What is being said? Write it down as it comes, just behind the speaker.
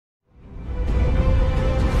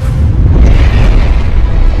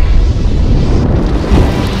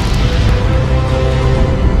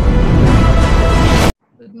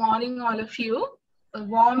morning, all of you. A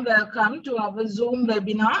warm welcome to our Zoom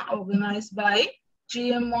webinar organized by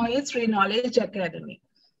GMOA 3 Knowledge Academy.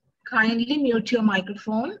 Kindly mute your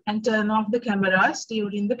microphone and turn off the cameras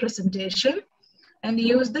during the presentation, and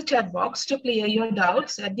use the chat box to clear your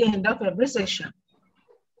doubts at the end of every session.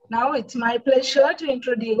 Now it's my pleasure to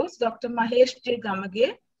introduce Dr. Mahesh J.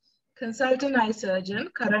 Gamage, Consultant Eye Surgeon,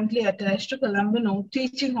 currently attached to Colombo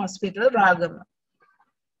Teaching Hospital, Ragama.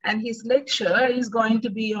 And his lecture is going to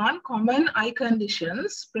be on common eye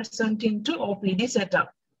conditions presenting to OPD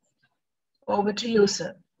setup. Over to you,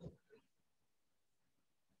 sir.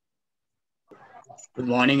 Good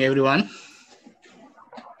morning, everyone.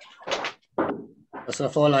 First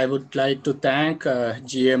of all, I would like to thank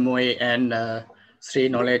GMOA and 3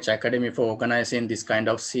 Knowledge Academy for organizing this kind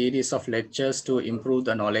of series of lectures to improve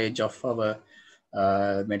the knowledge of our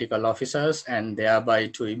medical officers and thereby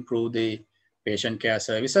to improve the patient care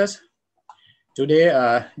services. Today,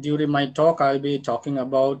 during my talk, I'll be talking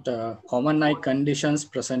about common eye conditions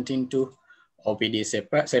presenting to OPD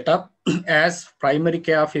setup. As primary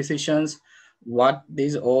care physicians, what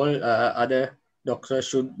these all other doctors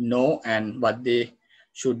should know and what they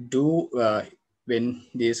should do when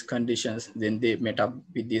these conditions, then they met up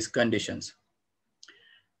with these conditions.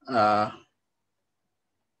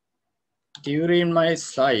 During my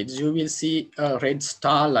slides, you will see a red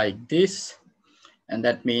star like this. And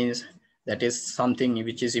that means that is something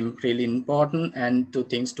which is really important and two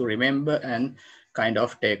things to remember and kind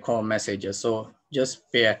of take home messages. So just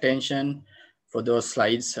pay attention for those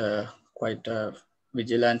slides, quite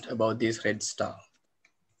vigilant about this red star.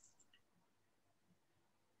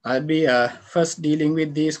 I'll be first dealing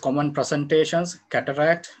with these common presentations: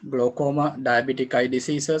 cataract, glaucoma, diabetic eye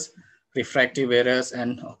diseases, refractive errors,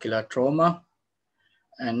 and ocular trauma.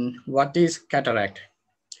 And what is cataract?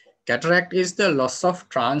 Cataract is the loss of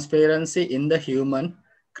transparency in the human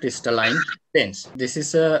crystalline lens. This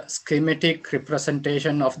is a schematic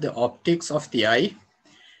representation of the optics of the eye.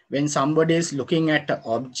 When somebody is looking at an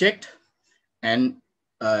object and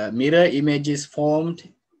a mirror image is formed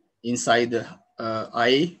inside the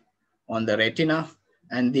eye on the retina,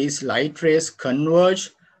 and these light rays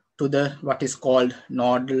converge to the what is called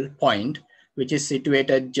nodal point, which is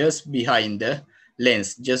situated just behind the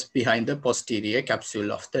lens, just behind the posterior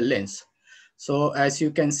capsule of the lens. So as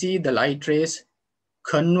you can see, the light rays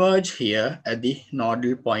converge here at the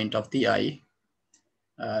nodal point of the eye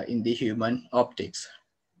in the human optics.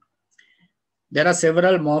 There are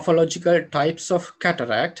several morphological types of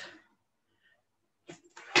cataract,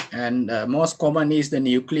 and most common is the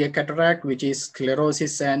nuclear cataract, which is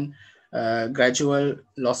sclerosis and gradual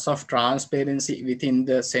loss of transparency within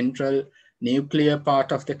the central nuclear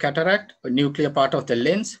part of the cataract, or nuclear part of the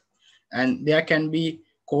lens. And there can be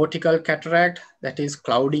cortical cataract, that is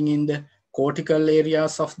clouding in the cortical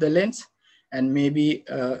areas of the lens, and maybe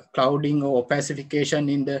clouding or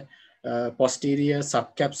opacification in the posterior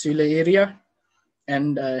subcapsular area,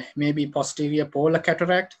 and maybe posterior polar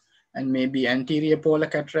cataract, and maybe anterior polar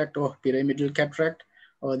cataract or pyramidal cataract,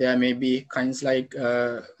 or there may be kinds like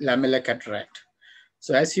lamellar cataract.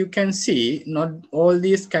 So as you can see, not all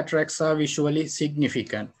these cataracts are visually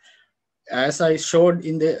significant. As I showed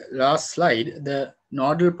in the last slide, the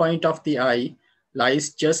nodal point of the eye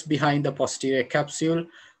lies just behind the posterior capsule.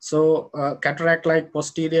 So cataract like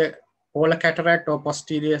posterior polar cataract or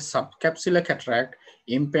posterior subcapsular cataract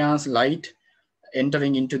impairs light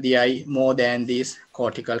entering into the eye more than these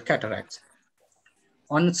cortical cataracts.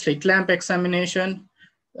 On slit lamp examination,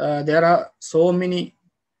 there are so many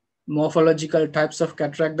morphological types of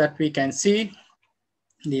cataract that we can see.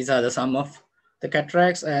 These are the sum of the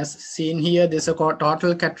cataracts as seen here. This is a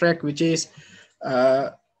total cataract, which is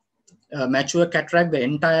a mature cataract. The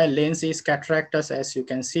entire lens is cataractous, as you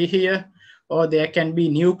can see here. Or there can be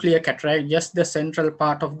nuclear cataract, just the central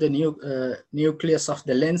part of the nucleus of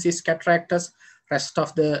the lens is cataractous. Rest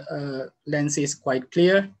of the lens is quite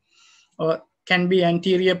clear. Or can be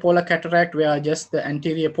anterior polar cataract, where just the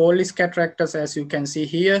anterior pole is cataractous, as you can see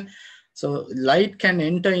here. So light can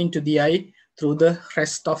enter into the eye through the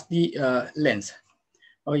rest of the lens.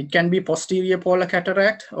 Or it can be posterior polar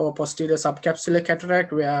cataract or posterior subcapsular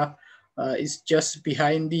cataract, where it's just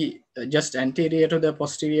behind the, just anterior to the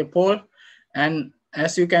posterior pole. And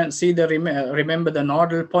as you can see, remember the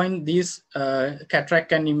nodal point, these cataract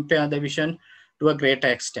can impair the vision to a greater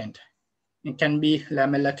extent. It can be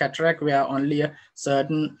lamellar cataract, where only a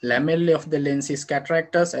certain lamellae of the lens is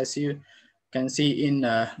cataractous, as you can see in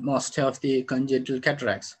most of the congenital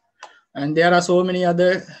cataracts. And there are so many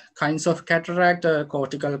other kinds of cataract: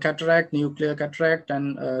 cortical cataract, nuclear cataract,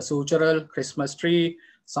 and sutural, Christmas tree,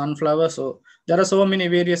 sunflower. So There are so many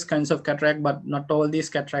various kinds of cataract, but not all these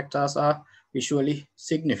cataracts are visually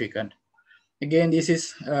significant. Again, this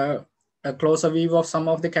is a closer view of some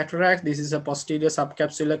of the cataracts. This is a posterior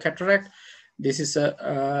subcapsular cataract. This is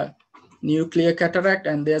a nuclear cataract,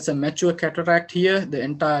 and there's a mature cataract here. The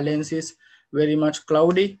entire lens is very much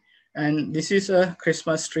cloudy. And this is a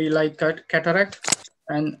Christmas tree-like cataract.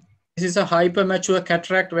 And this is a hypermature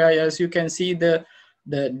cataract where, as you can see, the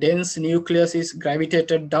dense nucleus is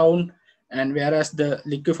gravitated down, and whereas the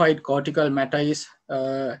liquefied cortical matter is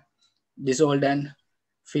dissolved and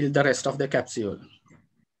fill the rest of the capsule.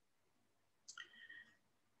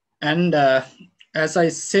 And as I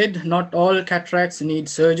said, not all cataracts need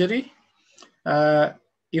surgery.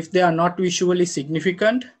 If they are not visually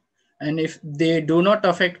significant, and if they do not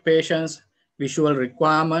affect patients' visual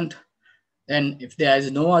requirement, and if there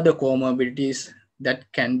is no other comorbidities,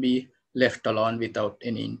 that can be left alone without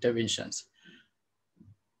any interventions.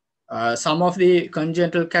 Some of the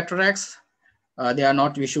congenital cataracts, they are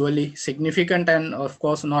not visually significant and of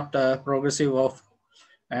course not progressive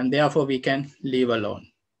and therefore we can leave alone.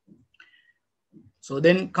 So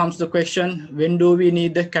then comes the question, when do we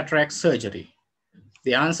need the cataract surgery?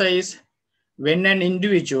 The answer is when an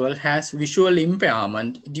individual has visual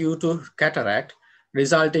impairment due to cataract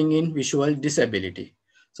resulting in visual disability.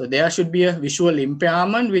 So there should be a visual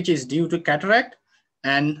impairment which is due to cataract,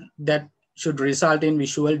 and that should result in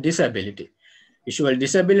visual disability. Visual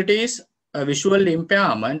disability is a visual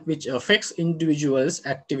impairment which affects individuals'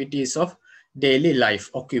 activities of daily life,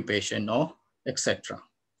 occupation, or etc.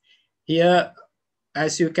 Here,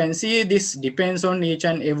 as you can see, this depends on each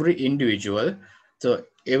and every individual. So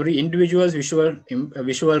every individual's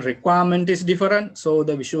visual requirement is different. So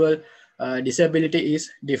the visual disability is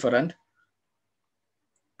different.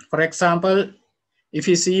 For example, if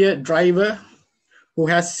you see a driver who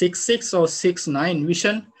has 6/6 or 6/9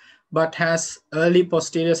 vision, but has early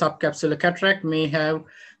posterior subcapsular cataract, may have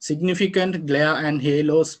significant glare and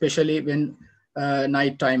halo, especially when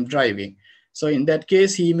nighttime driving. So in that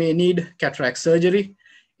case, he may need cataract surgery.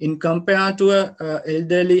 In compared to an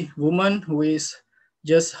elderly woman who is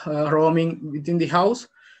just roaming within the house,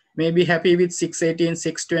 may be happy with 6/18,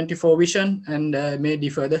 6/24 vision and may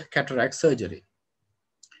defer the cataract surgery.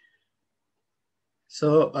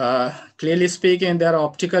 So clearly speaking, there are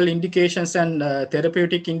optical indications and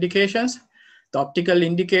therapeutic indications. The optical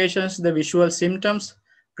indications, the visual symptoms,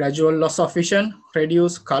 gradual loss of vision,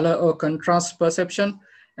 reduced color or contrast perception,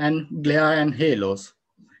 and glare and halos.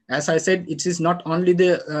 As I said, it is not only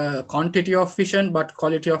the quantity of vision, but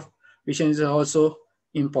quality of vision is also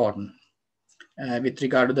important with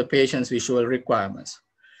regard to the patient's visual requirements.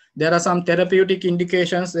 There are some therapeutic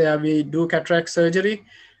indications where we do cataract surgery,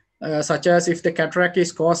 such as if the cataract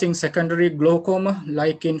is causing secondary glaucoma,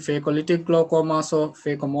 like in phacolytic glaucomas or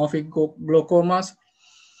phacomorphic glaucomas,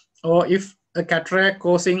 or if a cataract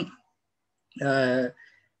causing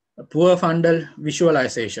poor fundal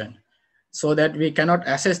visualization, so that we cannot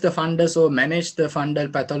assess the fundus or manage the fundal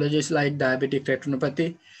pathologies like diabetic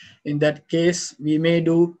retinopathy. In that case, we may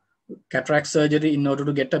do cataract surgery in order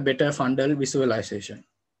to get a better fundal visualization.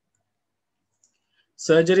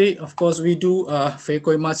 Surgery, of course, we do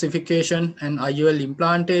phacoemulsification and IOL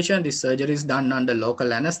implantation. This surgery is done under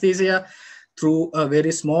local anesthesia through a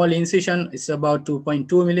very small incision. It's about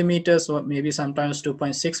 2.2 millimeters or maybe sometimes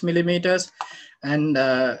 2.6 millimeters. And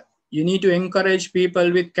you need to encourage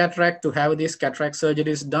people with cataract to have these cataract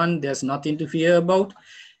surgeries done. There's nothing to fear about.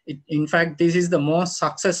 In fact, this is the most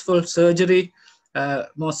successful surgery,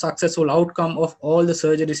 most successful outcome of all the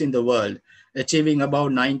surgeries in the world, achieving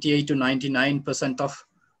about 98 to 99% of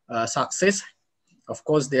success. Of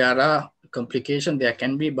course, there are complications, there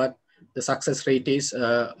can be, but the success rate is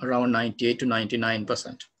around 98 to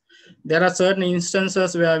 99%. There are certain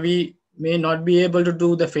instances where we may not be able to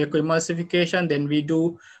do the phacoemulsification, then we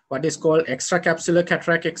do what is called extracapsular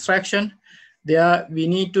cataract extraction. There we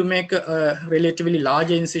need to make a relatively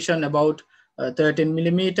large incision, about 13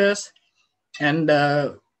 millimeters, and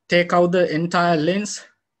take out the entire lens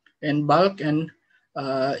in bulk and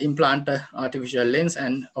implant an artificial lens.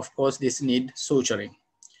 And of course, this needs suturing.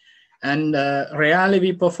 And rarely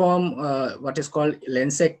we perform what is called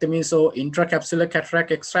lensectomy, so intracapsular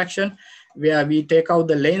cataract extraction, where we take out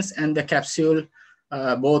the lens and the capsule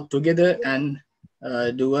both together and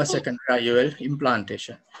do a secondary IOL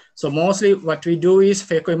implantation. So mostly what we do is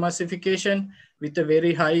phacoemulsification with a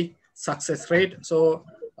very high success rate. So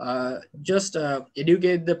just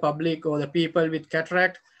educate the public or the people with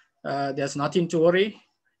cataract. There's nothing to worry,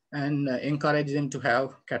 and encourage them to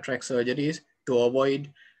have cataract surgeries to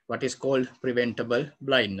avoid what is called preventable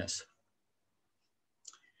blindness.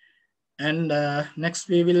 And next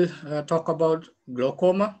we will talk about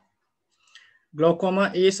glaucoma.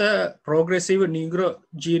 Glaucoma is a progressive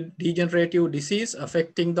neurodegenerative disease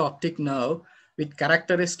affecting the optic nerve with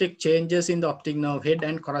characteristic changes in the optic nerve head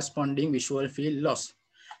and corresponding visual field loss.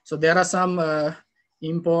 So there are some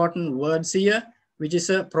important words here, which is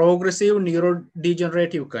a progressive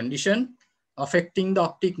neurodegenerative condition affecting the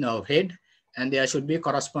optic nerve head, and there should be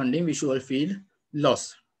corresponding visual field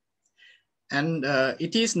loss. And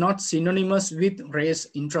it is not synonymous with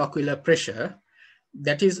raised intraocular pressure.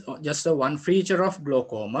 That is just a one feature of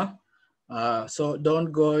glaucoma. So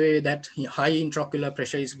don't go away that high intraocular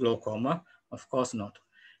pressure is glaucoma. Of course not.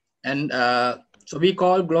 And so we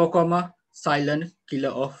call glaucoma silent killer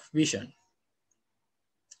of vision.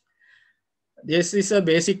 This is a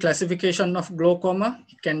basic classification of glaucoma.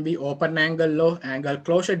 It can be open angle or angle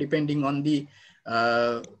closure depending on the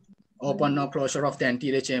open or closure of the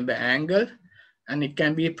anterior chamber angle. And it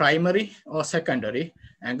can be primary or secondary.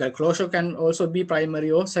 Angle closure can also be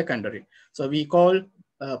primary or secondary. So we call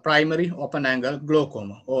primary open angle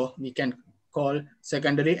glaucoma, or we can call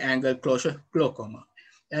secondary angle closure glaucoma.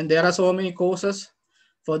 And there are so many causes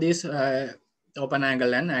for this open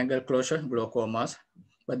angle and angle closure glaucomas,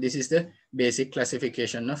 but this is the basic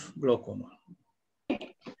classification of glaucoma.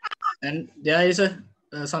 And there is a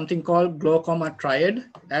something called glaucoma triad.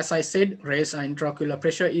 As I said, raised intraocular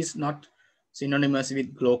pressure is not synonymous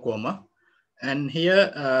with glaucoma. And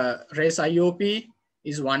here raised IOP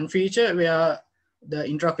is one feature where the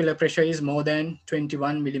intraocular pressure is more than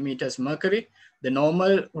 21 millimeters mercury. The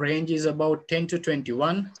normal range is about 10 to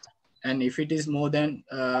 21. And if it is more than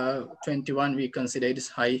 21, we consider it as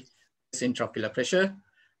high intraocular pressure.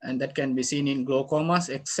 And that can be seen in glaucomas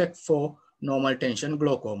except for normal tension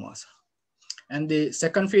glaucomas. And the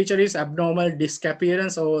second feature is abnormal disc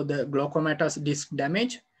appearance or the glaucomatous disc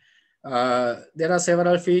damage. There are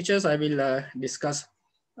several features I will discuss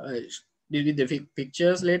with the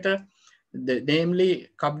pictures later, namely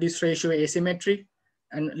cup disc ratio asymmetry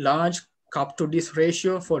and large cup to disc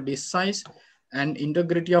ratio for disc size and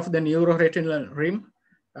integrity of the neuroretinal rim,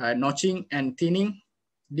 notching and thinning,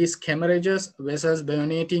 disc hemorrhages, vessels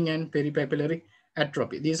bayoneting and peripapillary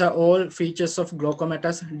atrophy. These are all features of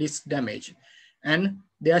glaucomatous disc damage. And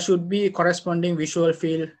there should be corresponding visual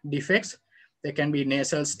field defects. There can be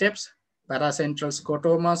nasal steps, paracentral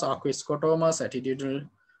scotomas, aqueous scotomas, attitudinal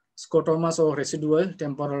scotomas, or residual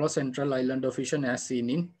temporal or central island of vision as seen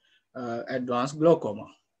in advanced glaucoma.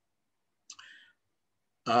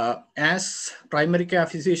 As primary care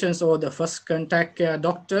physicians or the first contact care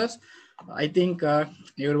doctors, I think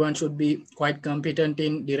everyone should be quite competent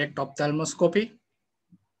in direct ophthalmoscopy.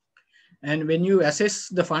 And when you assess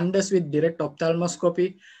the fundus with direct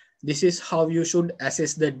ophthalmoscopy, this is how you should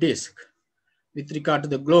assess the disc with regard to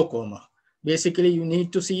the glaucoma. Basically, you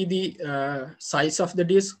need to see the size of the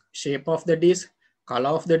disc, shape of the disc,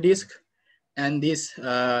 color of the disc, and this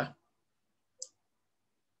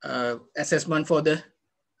assessment for the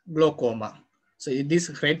glaucoma. So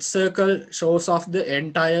this red circle shows off the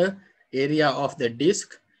entire area of the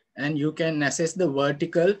disc, and you can assess the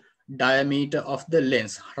vertical diameter of the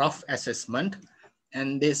lens, rough assessment.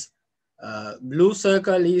 And this blue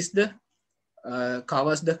circle is the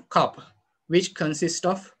covers the cup, which consists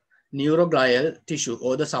of neuroglial tissue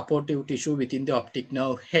or the supportive tissue within the optic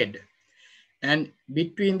nerve head. And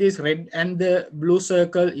between this red and the blue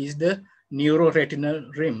circle is the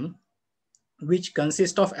neuroretinal rim, which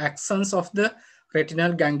consists of axons of the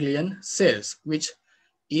retinal ganglion cells, which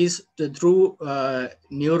is the true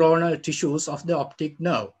neuronal tissues of the optic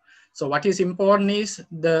nerve. So what is important is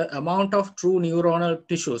the amount of true neuronal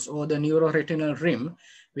tissues or the neuroretinal rim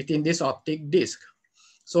within this optic disc.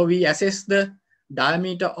 So we assess the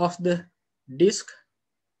diameter of the disc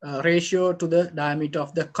ratio to the diameter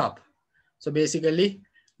of the cup. So basically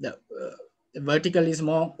the vertical is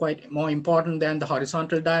quite more important than the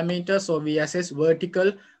horizontal diameter. So we assess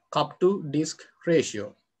vertical cup to disc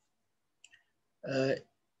ratio.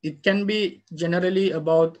 It can be generally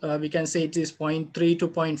about, we can say it is 0.3 to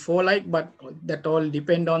 0.4 like, but that all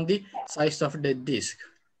depend on the size of the disc.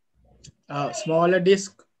 Smaller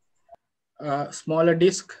disc,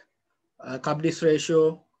 cup disc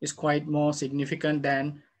ratio is quite more significant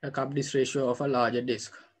than a cup disc ratio of a larger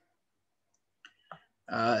disc.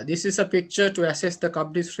 This is a picture to assess the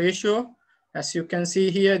cup disc ratio. As you can see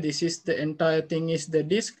here, this is the entire thing is the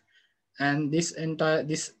disc. And this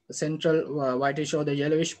central whitish or the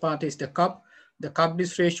yellowish part is the cup. The cup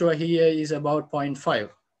disc ratio here is about 0.5.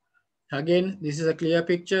 Again, this is a clear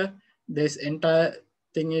picture. This entire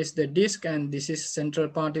thing is the disc, and this is central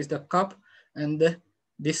part is the cup, and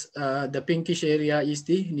the pinkish area is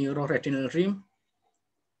the neuroretinal rim.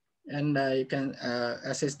 and you can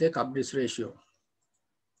assess the coverage ratio.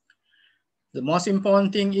 The most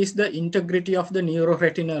important thing is the integrity of the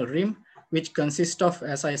neuroretinal rim, which consists of,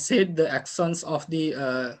 as I said, the axons of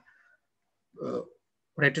the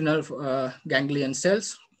retinal ganglion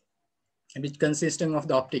cells, which consisting of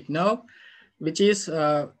the optic nerve, which is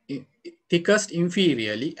thickest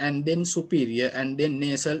inferiorly, and then superior, and then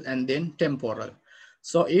nasal, and then temporal.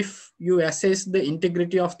 So if you assess the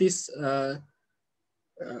integrity of this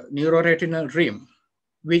neuroretinal rim,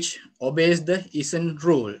 which obeys the Eisen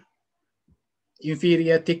rule,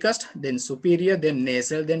 inferior thickest, then superior, then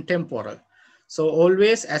nasal, then temporal. So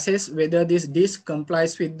always assess whether this disc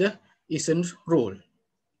complies with the Eisen rule.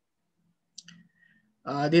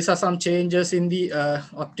 These are some changes in the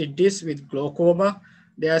optic disc with glaucoma.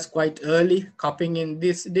 There's quite early cupping in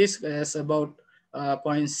this disc. There's about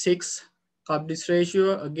 0.6 cup disc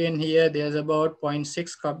ratio. Again here, there's about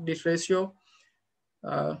 0.6 cup disc ratio.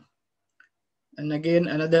 And again,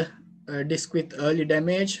 another disc with early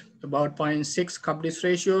damage, about 0.6 cup disc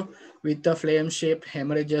ratio with the flame-shaped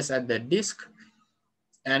hemorrhages at the disc.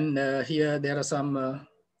 And here there are some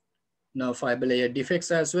nerve fiber layer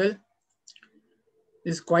defects as well.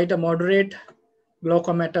 This is quite a moderate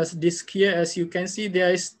glaucomatous disc here. As you can see,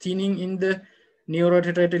 there is thinning in the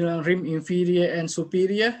neuroretinal rim inferior and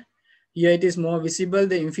superior. Here it is more visible.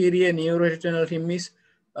 The inferior neuroretinal rim is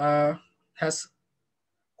has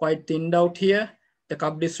quite thinned out here. The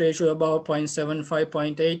cup disc ratio about 0.75,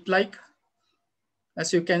 0.8 like.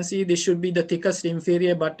 As you can see, this should be the thickest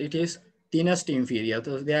inferior, but it is thinnest inferior.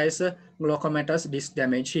 So there is a glaucomatous disc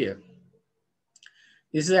damage here.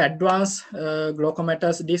 This is advanced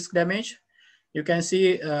glaucomatous disc damage. You can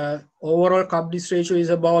see overall cup disc ratio is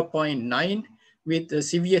about 0.9 with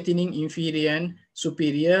severe thinning inferior and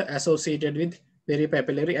superior associated with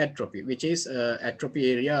peripapillary atrophy, which is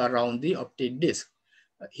atrophy area around the optic disc.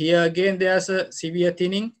 Here again, there's a severe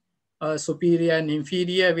thinning, superior and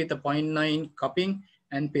inferior with a 0.9 cupping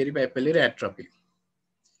and peripapillary atrophy.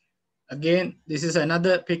 Again, this is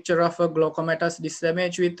another picture of a glaucomatous disc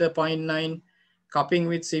damage with a 0.9 cupping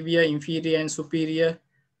with severe inferior and superior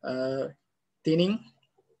thinning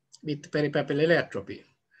with peripapillary atrophy.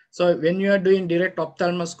 So when you are doing direct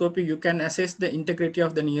ophthalmoscopy, you can assess the integrity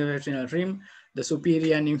of the neuroretinal rim, the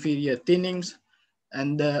superior and inferior thinnings,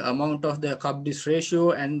 and the amount of the cup disc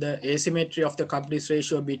ratio and the asymmetry of the cup disc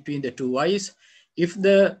ratio between the two eyes. If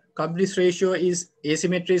the cup disc ratio is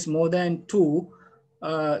asymmetry is more than 2,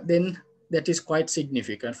 then that is quite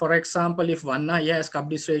significant. For example, if one eye has cup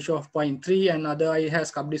disc ratio of 0.3 and other eye has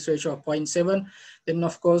cup disc ratio of 0.7, then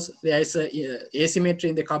of course there is a asymmetry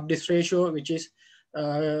in the cup disc ratio, which is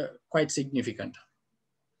quite significant.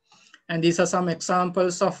 And these are some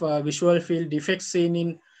examples of visual field defects seen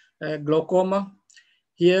in glaucoma.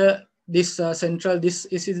 Here, this central, this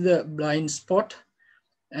is the blind spot.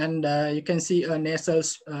 And you can see a nasal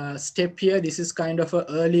step here. This is kind of an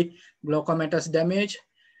early glaucomatous damage.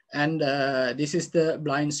 And this is the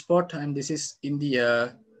blind spot. And this is in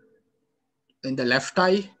the left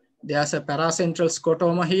eye. There's a paracentral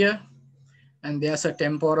scotoma here. And there's a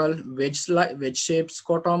temporal wedge-shaped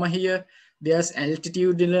scotoma here. There's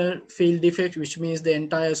altitudinal field defect, which means the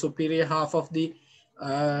entire superior half of the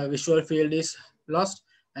visual field is lost.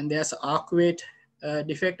 And there's arcuate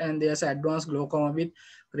defect, and there's advanced glaucoma with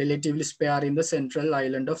relatively spare in the central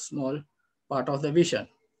island of small part of the vision.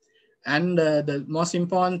 And the most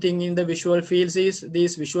important thing in the visual fields is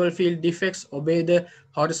these visual field defects obey the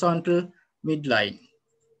horizontal midline.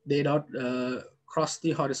 They don't cross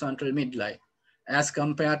the horizontal midline, as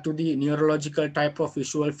compared to the neurological type of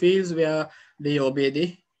visual fields where they obey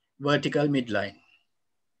the vertical midline.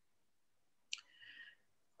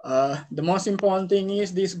 The most important thing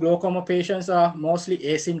is these glaucoma patients are mostly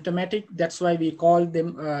asymptomatic. That's why we call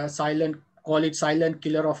them silent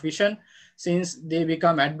killer of vision. Since they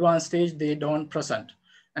become advanced stage, they don't present.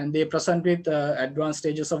 And they present with advanced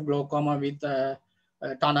stages of glaucoma with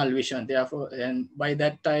tunnel vision. Therefore, and by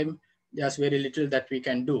that time, there's very little that we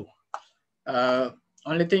can do.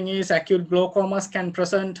 Only thing is acute glaucomas can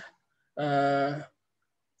present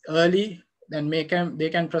early. Then they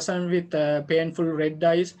can present with painful red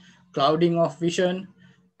eyes, clouding of vision,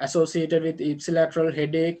 associated with ipsilateral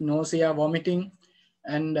headache, nausea, vomiting.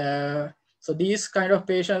 And so these kind of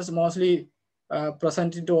patients mostly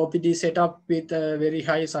present into OPD setup with very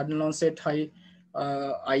high sudden onset, high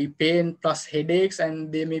eye pain plus headaches,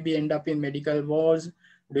 and they maybe end up in medical wards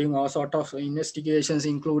doing all sorts of investigations,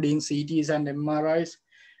 including CTs and MRIs.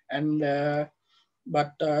 And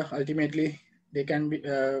but ultimately they can be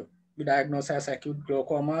diagnosed as acute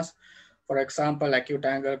glaucomas. For example, acute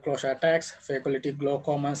angle closure attacks, phacolytic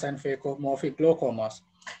glaucomas, and phacomorphic glaucomas.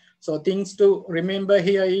 So things to remember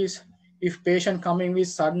here is, if patient coming with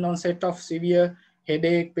sudden onset of severe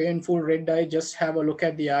headache, painful red eye, just have a look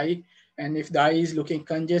at the eye. And if the eye is looking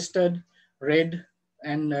congested, red,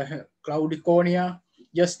 and cloudy cornea,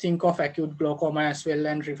 just think of acute glaucoma as well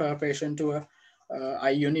and refer patient to a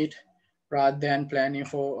eye unit rather than planning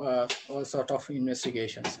for all sort of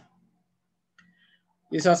investigations.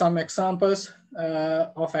 These are some examples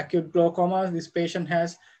of acute glaucoma. This patient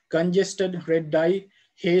has congested red eye,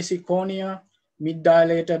 hazy cornea,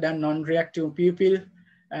 mid-dilated and non-reactive pupil,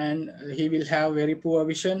 and he will have very poor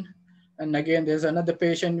vision. And again, there's another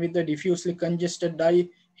patient with the diffusely congested eye,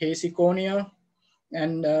 hazy cornea.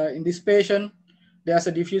 And in this patient, there's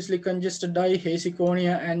a diffusely congested eye, hazy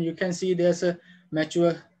cornea, and you can see there's a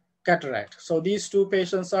mature cataract. So these two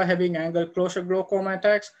patients are having angle closure glaucoma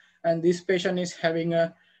attacks, and this patient is having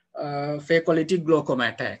a phacolytic glaucoma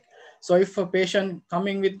attack. So if a patient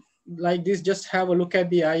coming with like this, just have a look at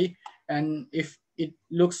the eye, and if it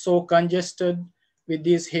looks so congested with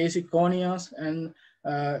these hazy corneas, and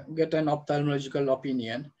get an ophthalmological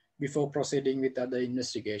opinion before proceeding with other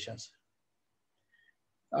investigations.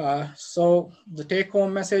 So the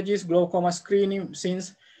take-home message is glaucoma screening,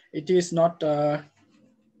 since it is not,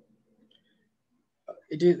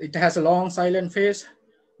 it has a long silent phase.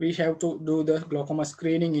 We have to do the glaucoma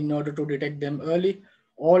screening in order to detect them early.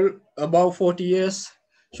 All above 40 years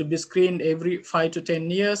should be screened every 5 to 10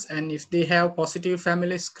 years. And if they have positive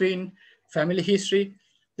family history,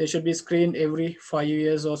 they should be screened every 5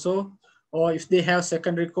 years or so. Or if they have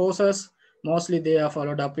secondary causes, mostly they are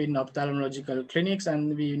followed up in ophthalmological clinics,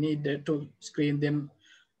 and we need to screen them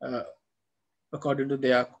according to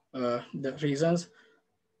their the reasons,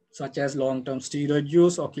 such as long-term steroid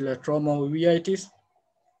use, ocular trauma, uveitis.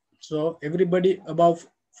 So everybody above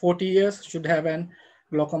 40 years should have an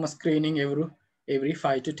glaucoma screening every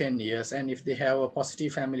 5 to 10 years. And if they have a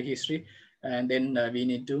positive family history, and then we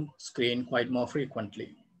need to screen quite more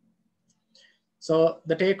frequently. So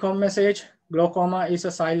the take-home message, glaucoma is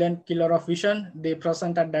a silent killer of vision. They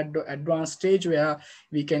present at that advanced stage where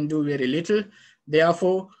we can do very little.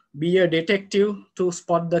 Therefore, be a detective to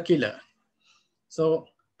spot the killer. So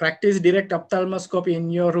practice direct ophthalmoscopy in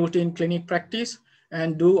your routine clinic practice,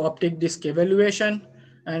 and do optic disc evaluation,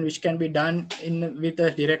 and which can be done with a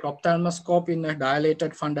direct ophthalmoscope in a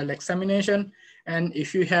dilated fundal examination. And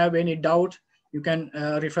if you have any doubt, you can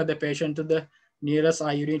refer the patient to the nearest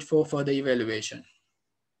eye unit for further evaluation.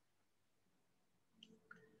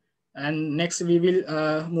 And next we will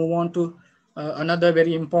move on to another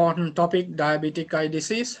very important topic, diabetic eye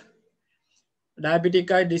disease. Diabetic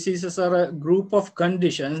eye diseases are a group of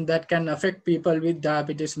conditions that can affect people with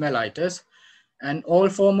diabetes mellitus, and all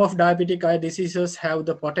forms of diabetic eye diseases have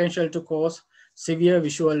the potential to cause severe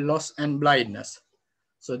visual loss and blindness.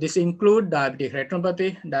 So this includes diabetic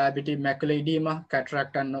retinopathy, diabetic macular edema,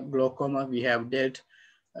 cataract, and glaucoma. We have dealt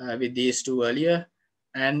with these two earlier,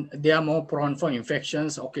 and they are more prone for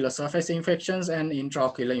infections, ocular surface infections, and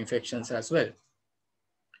intraocular infections as well.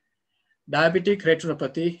 Diabetic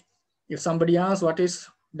retinopathy. If somebody asks what is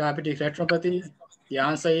diabetic retinopathy, the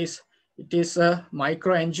answer is it is a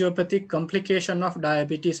microangiopathic complication of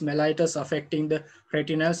diabetes mellitus affecting the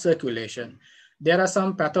retinal circulation. There are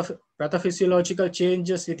some pathophysiological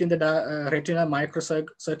changes within the retinal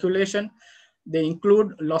microcirculation. They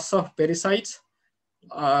include loss of pericytes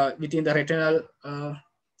within the retinal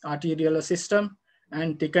arterial system,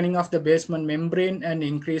 and thickening of the basement membrane, and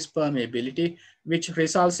increased permeability, which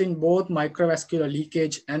results in both microvascular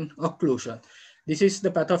leakage and occlusion. This is the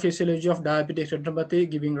pathophysiology of diabetic retinopathy,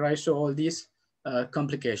 giving rise to all these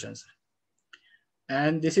complications.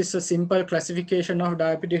 And this is a simple classification of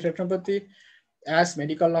diabetic retinopathy. As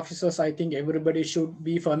medical officers, I think everybody should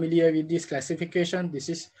be familiar with this classification. This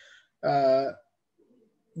is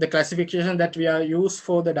the classification that we are used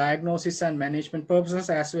for the diagnosis and management purposes,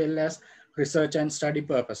 as well as research and study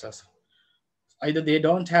purposes. Either they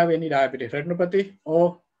don't have any diabetic retinopathy,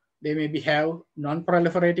 or they maybe have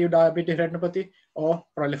non-proliferative diabetic retinopathy or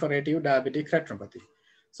proliferative diabetic retinopathy.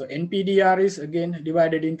 So NPDR is again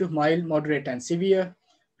divided into mild, moderate, and severe.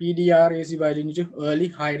 PDR is divided into early,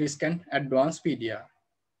 high risk, and advanced PDR.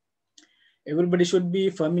 Everybody should be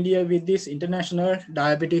familiar with this International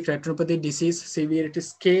Diabetic Retinopathy Disease Severity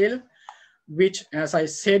Scale, which, as I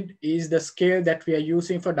said, is the scale that we are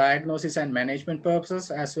using for diagnosis and management purposes,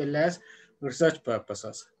 as well as research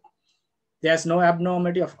purposes. There's no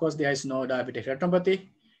abnormality. Of course, there is no diabetic retinopathy.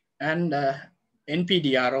 And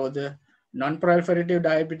NPDR, or the non-proliferative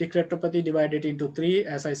diabetic retinopathy, divided into three,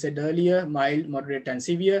 as I said earlier: mild, moderate, and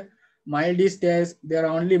severe. Mild is there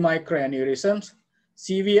are only microaneurysms.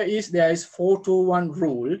 Severe is there is 4-2-1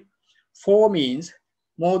 rule. 4 means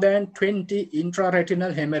more than 20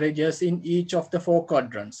 intraretinal hemorrhages in each of the 4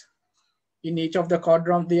 quadrants. In each of the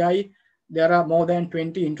quadrant of the eye, there are more than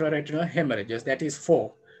 20 intraretinal hemorrhages, that is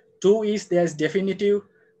 4. 2 is there's definitive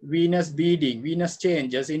venous bleeding, venous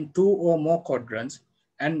changes in 2 or more quadrants,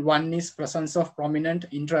 and 1 is presence of prominent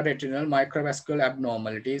intraretinal microvascular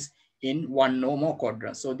abnormalities in 1 or more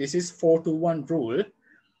quadrants. So this is 4-to-1 rule.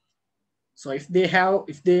 So if they have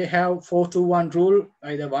 4-to-1 rule,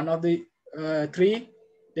 either one of the 3,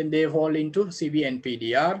 then they fall into severe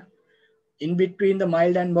NPDR. In between the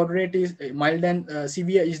mild and moderate is mild and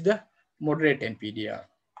severe is the moderate NPDR.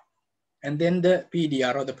 And then the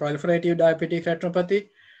PDR, or the proliferative diabetic retinopathy,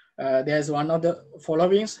 there's one of the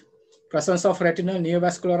followings: presence of retinal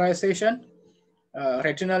neovascularization,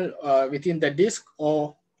 retinal within the disc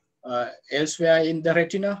or elsewhere in the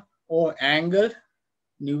retina, or angle,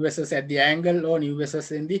 new vessels at the angle, or new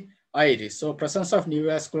vessels in the iris. So presence of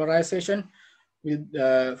neovascularization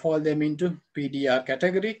will fall them into PDR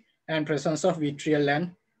category, and presence of vitreous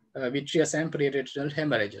and preretinal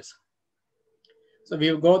hemorrhages. So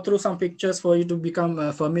we will go through some pictures for you to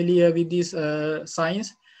become familiar with these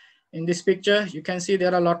signs. In this picture, you can see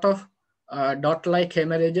there are a lot of dot-like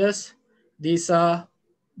hemorrhages. These are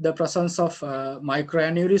the presence of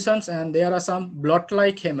microaneurysms, and there are some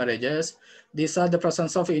blot-like hemorrhages. These are the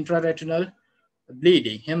presence of intraretinal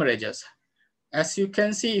bleeding hemorrhages. As you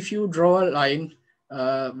can see, if you draw a line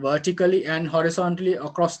vertically and horizontally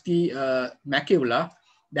across the macula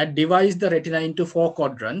that divides the retina into 4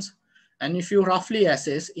 quadrants, and if you roughly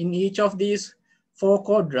assess, in each of these 4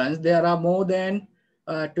 quadrants, there are more than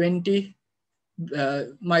 20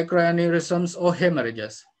 microaneurysms or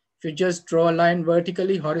hemorrhages. If you just draw a line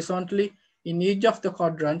vertically, horizontally, in each of the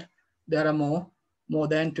quadrant, there are more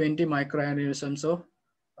than 20 microaneurysms or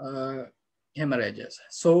hemorrhages.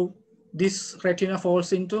 So this retina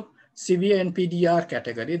falls into severe NPDR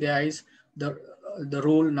category. There is the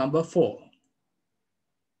rule number 4.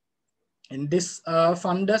 In this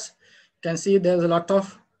fundus, you can see there's a lot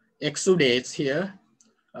of exudates here,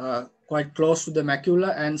 quite close to the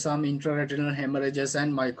macula, and some intraretinal hemorrhages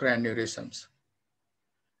and microaneurysms.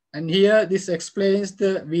 And here, this explains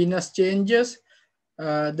the venous changes,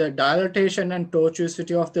 the dilatation and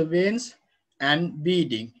tortuosity of the veins, and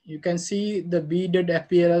beading. You can see the beaded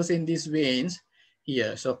appearance in these veins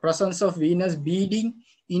here. So presence of venous beading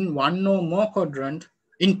in 1 or more quadrant,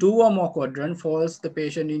 in 2 or more quadrant, falls the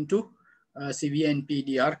patient into severe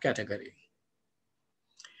NPDR category.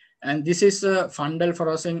 And this is a fundal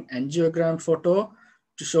fluorescein angiogram photo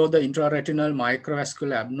to show the intraretinal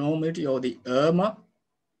microvascular abnormality, or the ERMA.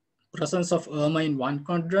 Presence of ERMA in 1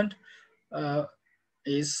 quadrant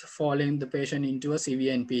is falling the patient into a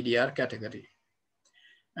severe NPDR category.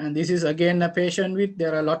 And this is again a patient with,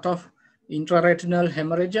 there are a lot of intraretinal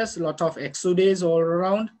hemorrhages, a lot of exudates all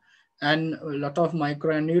around, and a lot of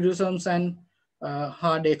microaneurysms and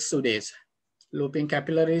hard exudates, looping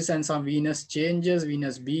capillaries, and some venous changes,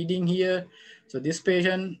 venous beading here. So this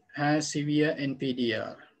patient has severe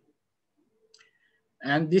NPDR.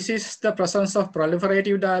 And this is the presence of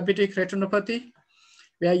proliferative diabetic retinopathy,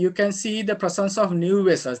 where you can see the presence of new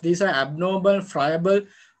vessels. These are abnormal, friable,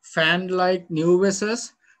 fan-like new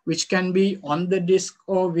vessels, which can be on the disc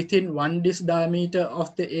or within 1 disc diameter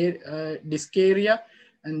of the disc area,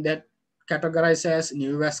 and that categorized as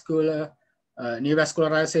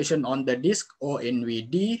neovascularization on the disc, or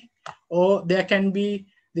NVD, or there can be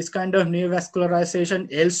this kind of neovascularization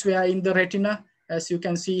elsewhere in the retina, as you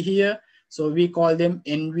can see here. So we call them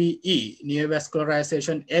NVE,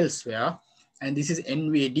 neovascularization elsewhere, and this is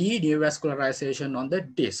NVD, neovascularization on the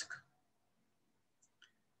disc.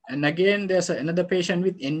 And again, there's another patient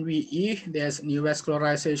with NVE. There's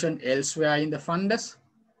neovascularization elsewhere in the fundus,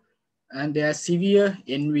 and there's severe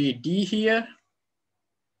NVD here.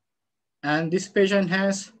 And this patient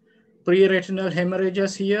has preretinal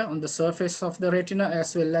hemorrhages here on the surface of the retina,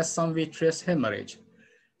 as well as some vitreous hemorrhage.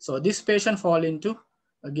 So this patient fall into,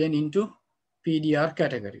 again, into PDR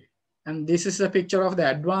category. And this is a picture of the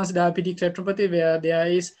advanced diabetic retinopathy, where there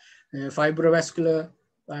is fibrovascular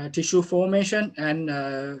tissue formation and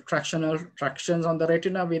tractions on the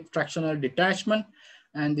retina with tractional detachment.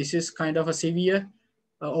 And this is kind of a severe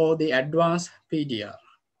or the advanced PDR.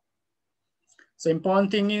 So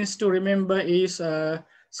important thing is to remember is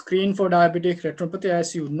screen for diabetic retinopathy.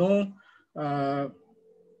 As you know,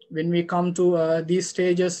 when we come to these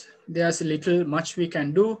stages, there's much we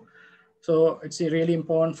can do. So it's really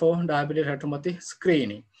important for diabetic retinopathy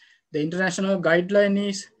screening. The international guideline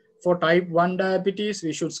is for type 1 diabetes,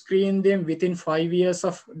 we should screen them within 5 years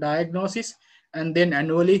of diagnosis, and then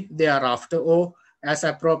annually thereafter, or as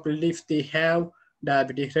appropriately if they have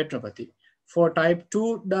diabetic retinopathy. For type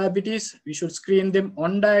 2 diabetes, we should screen them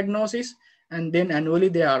on diagnosis and then annually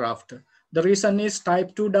thereafter. The reason is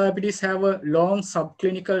type 2 diabetes have a long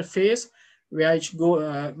subclinical phase which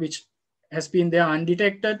has been there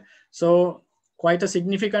undetected. So quite a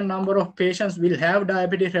significant number of patients will have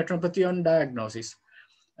diabetic retinopathy on diagnosis.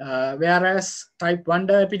 Whereas type 1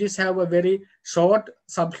 diabetes have a very short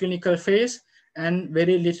subclinical phase and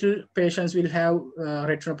very little patients will have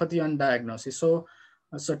retinopathy on diagnosis. So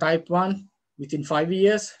type 1 within 5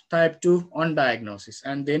 years, type 2 on diagnosis,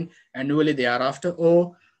 and then annually thereafter,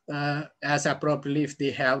 or as appropriately if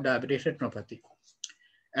they have diabetic retinopathy.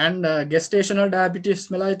 And gestational diabetes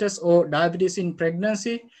mellitus or diabetes in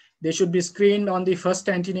pregnancy, they should be screened on the first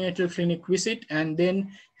antenatal clinic visit, and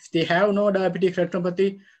then if they have no diabetic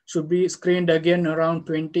retinopathy, should be screened again around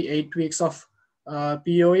 28 weeks of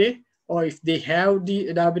POA, or if they have the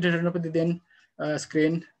diabetic retinopathy, then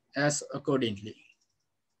screen as accordingly.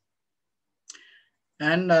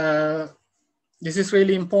 And this is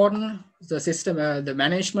really important. The system, the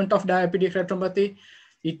management of diabetic retinopathy,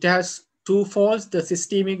 it has two folds: the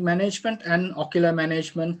systemic management and ocular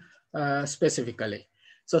management specifically.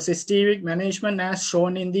 So systemic management, as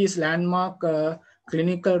shown in these landmark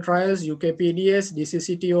clinical trials, UKPDS,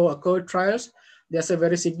 DCCTO ACCORD trials, there's a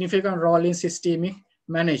very significant role in systemic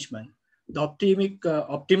management. The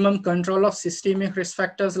optimum control of systemic risk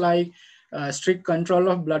factors like strict control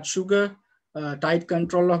of blood sugar, tight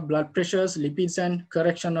control of blood pressures, lipids, and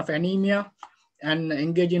correction of anemia, and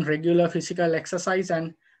engage in regular physical exercise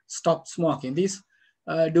and stop smoking. These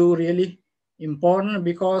do really important,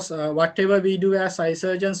 because whatever we do as eye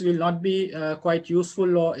surgeons will not be quite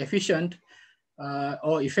useful or efficient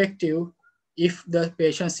or effective if the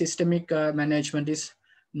patient's systemic management is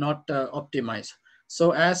not optimized.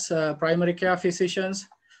 So as primary care physicians,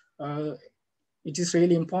 it is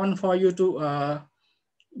really important for you to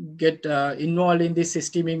get involved in the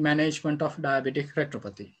systemic management of diabetic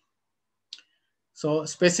retinopathy. So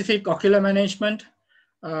specific ocular management,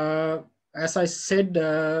 as I said,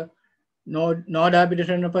 no diabetic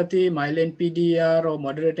retinopathy, mild NPDR or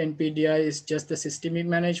moderate NPDR is just the systemic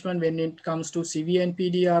management. When it comes to severe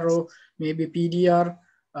NPDR or maybe PDR,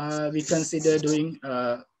 we consider doing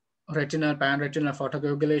retinal, panretinal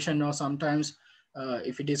photocoagulation, or sometimes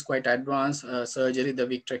if it is quite advanced, surgery, the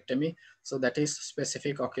vitrectomy. So that is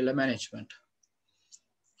specific ocular management.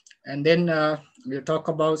 And then we'll talk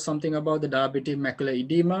about something about the diabetic macular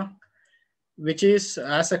edema, which is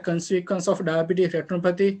as a consequence of diabetic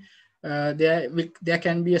retinopathy, there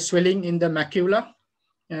can be a swelling in the macula,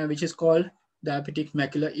 which is called diabetic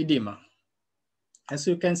macular edema. As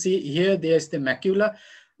you can see here, there's the macula.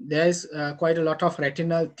 There's quite a lot of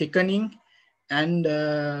retinal thickening and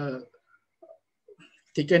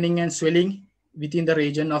swelling within the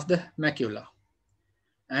region of the macula.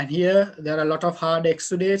 And here there are a lot of hard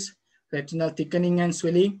exudates, retinal thickening and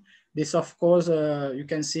swelling. This, of course, you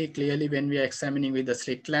can see clearly when we are examining with the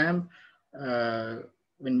slit lamp.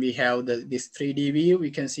 When we have this 3D view, we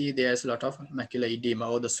can see there's a lot of macular edema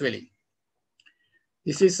or the swelling.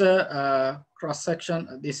 This is a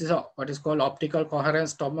cross-section. This is what is called optical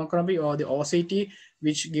coherence tomography, or the OCT,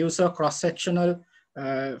 which gives a cross-sectional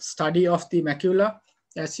study of the macula.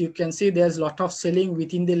 As you can see, there's a lot of swelling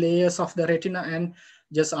within the layers of the retina and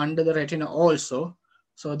just under the retina also.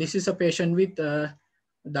 So this is a patient with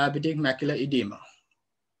diabetic macular edema.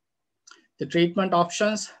 The treatment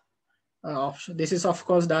options. This is, of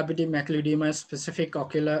course, diabetic macular edema specific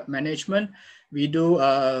ocular management. We do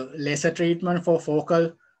laser treatment for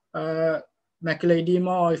focal macular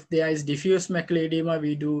edema, or if there is diffuse macular edema,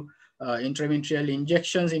 we do intravitreal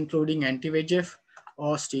injections, including anti-VEGF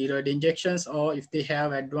or steroid injections, or if they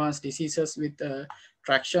have advanced diseases with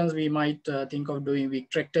tractions, we might think of doing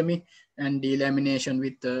vitrectomy and delamination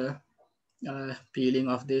with the peeling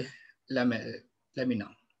of the lamina.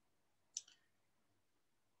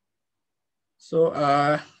 So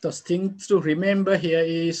the things to remember here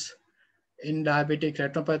is, in diabetic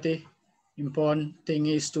retinopathy, important thing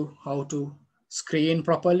is how to screen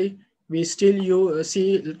properly. We still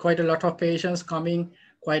see quite a lot of patients coming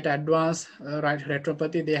quite advanced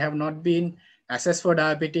retinopathy. They have not been assessed for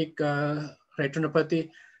diabetic retinopathy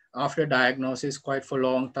after diagnosis quite for a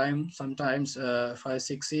long time, sometimes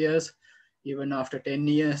 5-6 years, even after 10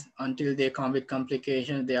 years, until they come with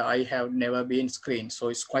complications, their eye have never been screened. So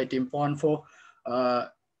it's quite important for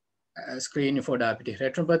screening for diabetic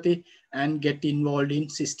retinopathy and get involved in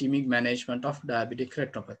systemic management of diabetic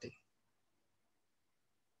retinopathy.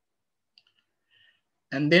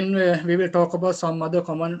 And then we will talk about some other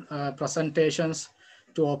common presentations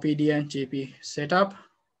to OPD and GP setup.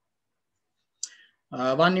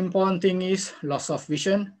 One important thing is loss of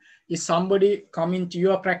vision. is somebody coming to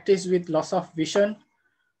your practice with loss of vision,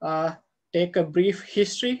 take a brief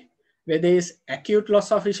history, whether it's acute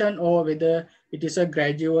loss of vision or whether it is a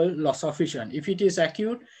gradual loss of vision. If it is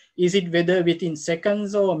acute, is it whether within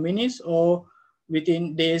seconds or minutes or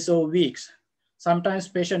within days or weeks? Sometimes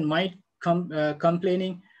patient might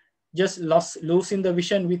complaining just losing the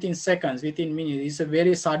vision within seconds, within minutes. It's a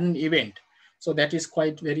very sudden event. So that is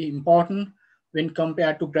quite very important when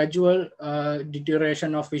compared to gradual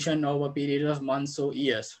deterioration of vision over a period of months or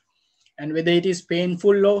years. And whether it is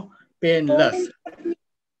painful or painless.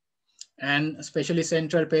 And especially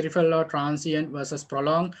central, peripheral, or transient versus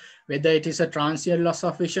prolonged, whether it is a transient loss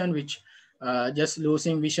of vision, which just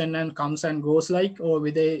losing vision and comes and goes like, or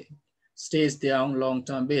whether it stays there on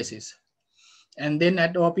long-term basis. And then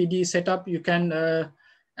at OPD setup, you can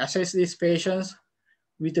assess these patients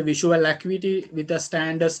with a visual acuity with a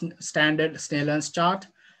standard Snellen's chart,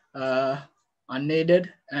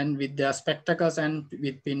 unaided, and with their spectacles and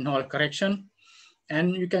with pinhole correction.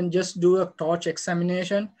 And you can just do a torch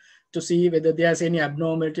examination to see whether there's any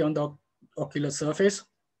abnormality on the ocular surface.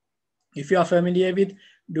 If you are familiar with,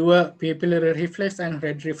 do a pupillary reflex and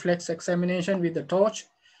red reflex examination with the torch.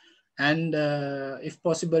 And if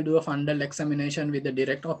possible, do a fundal examination with the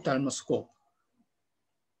direct ophthalmoscope.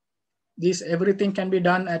 This everything can be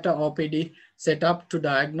done at an OPD setup to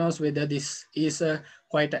diagnose whether this is a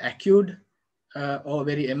quite acute or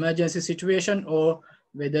very emergency situation, or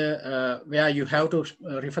whether where you have to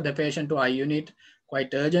refer the patient to eye unit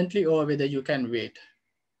quite urgently, or whether you can wait.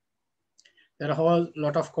 There are a whole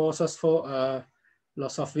lot of causes for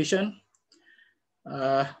loss of vision.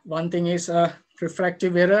 One thing is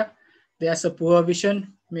refractive error. There's a poor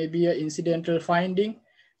vision, maybe an incidental finding,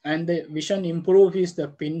 and the vision improve is the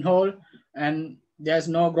pinhole, and there's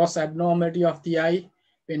no gross abnormality of the eye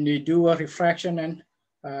when we do a refraction and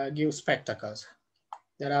give spectacles.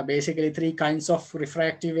 There are basically three kinds of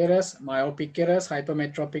refractive errors: myopic errors,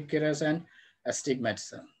 hypermetropic errors, and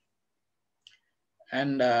astigmatism.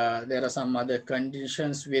 And there are some other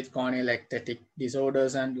conditions with corneal ectatic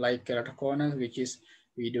disorders and like keratoconus, which is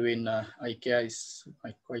we do in eye care, is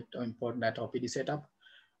quite important at OPD setup.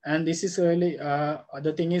 And this is really,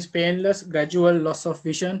 other thing is painless gradual loss of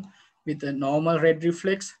vision with a normal red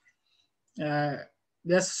reflex.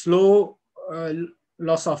 There's slow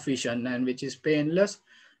loss of vision, and which is painless.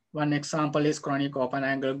 One example is chronic open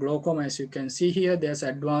angle glaucoma. As you can see here, there's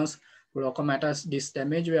advanced glaucomatous disc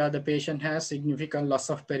damage where the patient has significant loss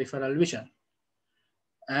of peripheral vision.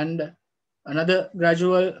 And another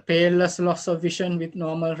gradual painless loss of vision with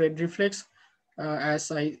normal red reflex,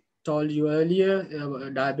 as I told you earlier,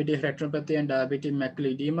 diabetic retinopathy and diabetic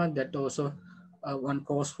macular edema, that also one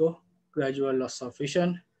cause for gradual loss of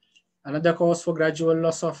vision. Another cause for gradual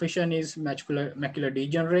loss of vision is macular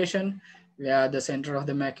degeneration, where the center of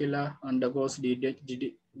the macula undergoes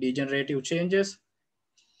degenerative changes.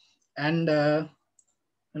 And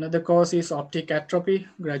another cause is optic atrophy,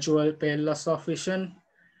 gradual pale loss of vision.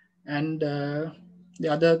 And the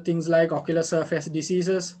other things like ocular surface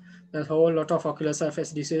diseases, there's a whole lot of ocular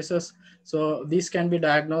surface diseases. So this can be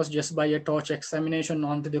diagnosed just by a torch examination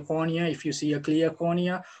onto the cornea if you see a clear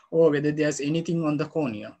cornea, or whether there's anything on the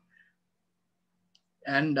cornea.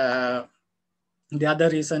 And the other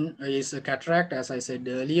reason is a cataract, as I said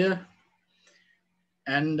earlier.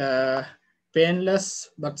 And painless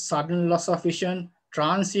but sudden loss of vision,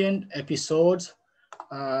 transient episodes.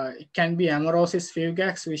 It can be amaurosis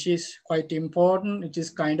fugax, which is quite important. It is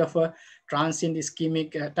kind of a transient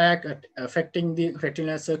ischemic attack affecting the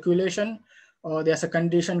retinal circulation. Or there's a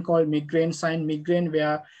condition called migraine sign migraine,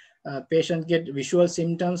 where patients get visual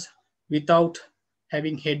symptoms without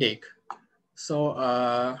having headache. So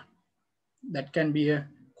that can be a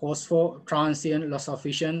cause for transient loss of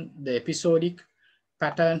vision, the episodic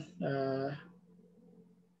pattern.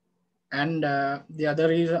 And the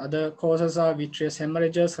other causes are vitreous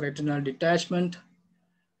hemorrhages, retinal detachment.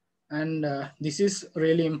 And this is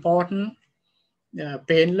really important.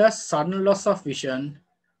 Painless sudden loss of vision,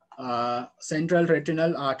 central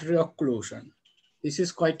retinal artery occlusion. This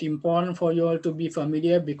is quite important for you all to be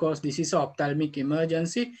familiar, because this is an ophthalmic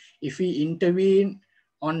emergency. If we intervene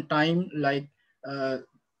on time, like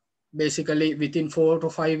basically within 4 to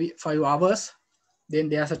 5 hours, then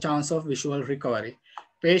there's a chance of visual recovery.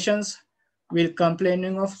 Patients will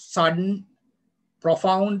complaining of sudden,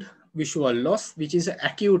 profound visual loss, which is an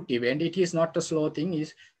acute event. It is not a slow thing,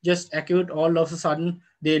 it's just acute. All of a sudden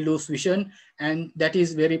they lose vision, and that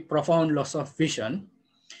is very profound loss of vision.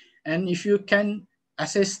 And if you can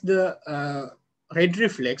assess the red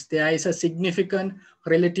reflex, there is a significant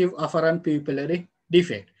relative afferent pupillary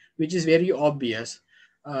defect, which is very obvious.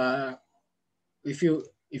 If you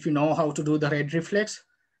if you know how to do the red reflex,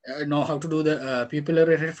 know how to do the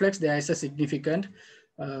pupillary reflex, there is a significant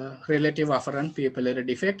relative afferent pupillary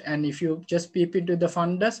defect. And if you just peep into the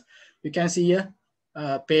fundus, you can see a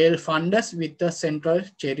pale fundus with a central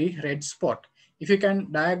cherry red spot. If you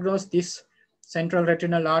can diagnose this central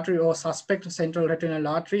retinal artery or suspect central retinal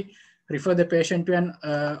artery, refer the patient to an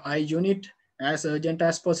eye unit as urgent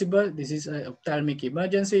as possible. This is an ophthalmic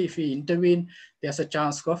emergency. If we intervene, there's a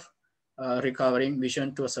chance of recovering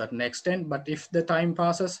vision to a certain extent. But if the time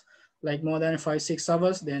passes like more than 5-6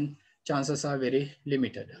 hours, then chances are very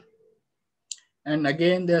limited. And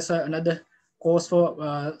again, there's another cause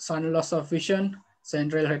for sun loss of vision,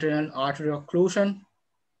 central retinal artery occlusion,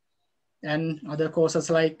 and other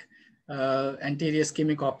causes like anterior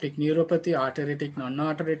ischemic optic neuropathy, arteritic,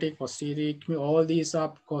 non-arteritic, posterior, all these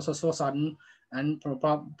are causes for sudden and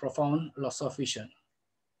profound loss of vision.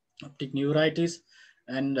 Optic neuritis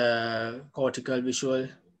and cortical visual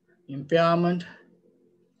impairment.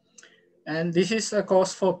 And this is a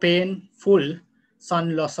cause for painful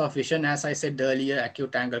sun loss of vision. As I said earlier,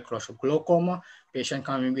 acute angle closure glaucoma, patient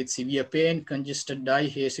coming with severe pain, congested eye,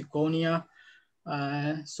 hazy cornea.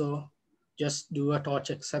 So just do a torch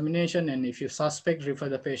examination, and if you suspect, refer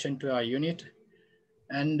the patient to our unit.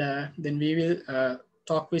 And then we will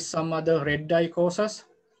talk with some other red eye causes.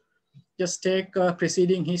 Just take a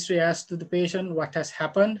preceding history as to the patient, what has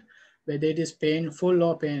happened, whether it is painful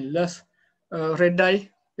or painless red eye,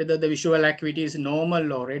 whether the visual acuity is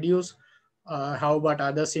normal or reduced. How about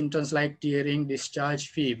other symptoms like tearing, discharge,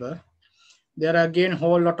 fever. There are again a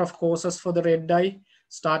whole lot of causes for the red eye,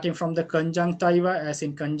 starting from the conjunctiva, as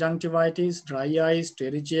in conjunctivitis, dry eyes,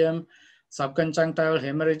 pterygium, subconjunctival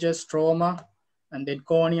hemorrhages, trauma, and then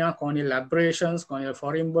cornea, corneal aberrations, corneal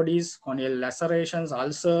foreign bodies, corneal lacerations,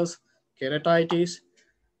 ulcers, keratitis,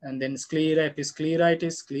 and then sclera,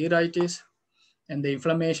 episcleritis, scleritis, and the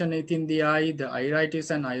inflammation within the eye, the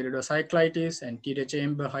iritis and iridocyclitis, anterior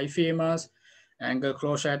chamber hyphemas, angle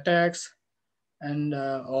closure attacks, and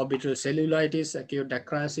orbital cellulitis, acute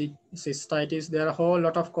acrocystitis. There are a whole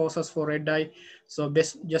lot of causes for red eye. So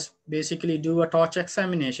just basically do a torch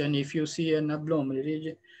examination. If you see an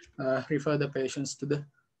abnormality, refer the patients to the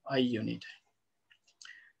eye unit.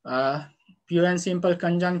 Pure and simple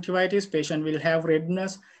conjunctivitis, patient will have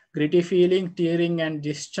redness, gritty feeling, tearing and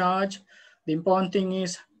discharge. The important thing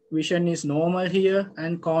is vision is normal here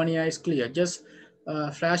and cornea is clear. Just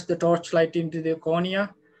flash the torchlight into the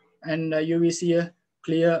cornea and you will see a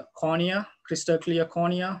clear cornea, crystal clear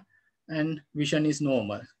cornea, and vision is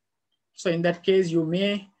normal. So in that case, you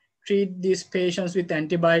may treat these patients with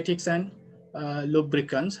antibiotics and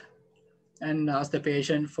lubricants and ask the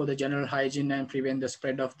patient for the general hygiene and prevent the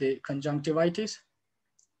spread of the conjunctivitis.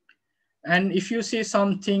 And if you see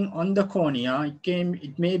something on the cornea,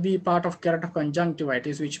 it may be part of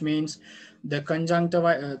keratoconjunctivitis, which means the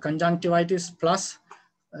conjunctivitis plus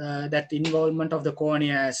that involvement of the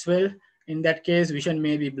cornea as well. In that case, vision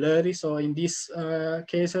may be blurry. So in these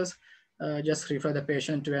cases, just refer the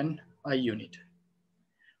patient to an eye unit.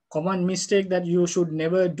 Common mistake that you should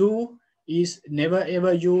never do is never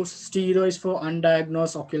ever use steroids for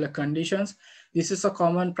undiagnosed ocular conditions. This is a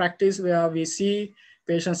common practice where we see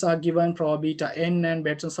patients are given pro-beta N and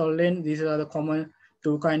betazole N. These are the common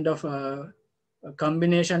two kind of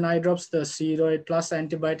combination eye drops, the steroid plus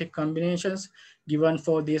antibiotic combinations given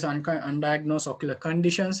for these undiagnosed ocular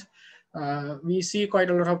conditions. We see quite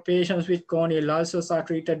a lot of patients with corneal ulcers are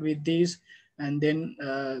treated with these, and then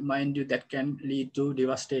mind you, that can lead to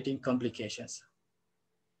devastating complications.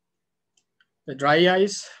 The dry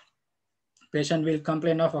eyes, patient will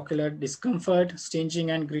complain of ocular discomfort,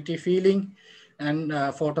 stinging and gritty feeling, and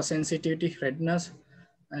photosensitivity, redness,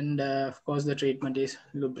 and of course the treatment is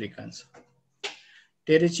lubricants.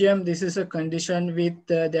 Pterygium, this is a condition with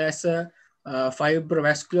there's a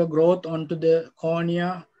fibrovascular growth onto the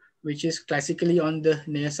cornea, which is classically on the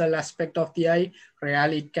nasal aspect of the eye.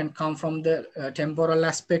 Rarely it can come from the temporal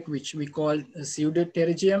aspect, which we call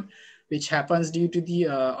pseudopterygium, which happens due to the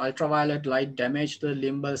ultraviolet light damage to the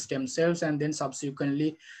limbal stem cells, and then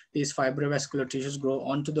subsequently these fibrovascular tissues grow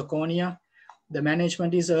onto the cornea. The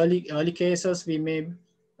management is early cases. We may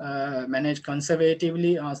manage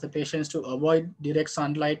conservatively, ask the patients to avoid direct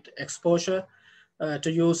sunlight exposure,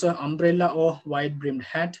 to use an umbrella or wide-brimmed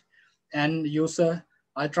hat, and use a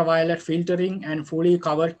ultraviolet filtering and fully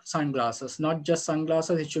covered sunglasses. Not just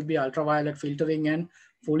sunglasses, it should be ultraviolet filtering and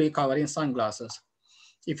fully covering sunglasses.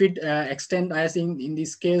 If it extends, as in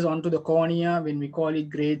this case, onto the cornea, when we call it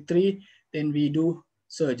grade 3, then we do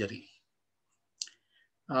surgery.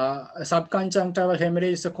 Subconjunctival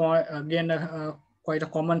hemorrhage is again quite a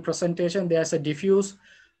common presentation. There's a diffuse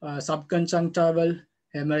subconjunctival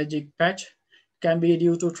hemorrhagic patch. Can be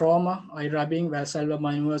due to trauma, eye rubbing, valsalva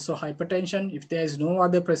maneuvers, or hypertension. If there is no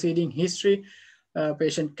other preceding history,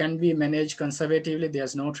 patient can be managed conservatively.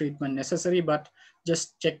 There's no treatment necessary, but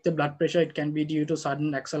just check the blood pressure. It can be due to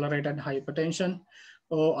sudden accelerated hypertension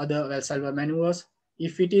or other valsalva maneuvers.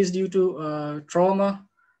 If it is due to trauma,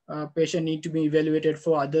 patient need to be evaluated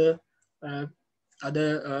for other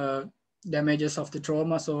damages of the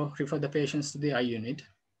trauma, so refer the patients to the eye unit.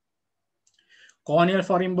 Corneal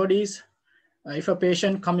foreign bodies. If a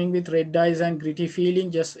patient coming with red eyes and gritty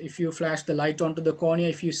feeling, just if you flash the light onto the cornea,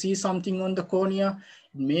 if you see something on the cornea,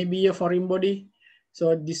 it may be a foreign body.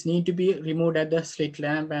 So this need to be removed at the slit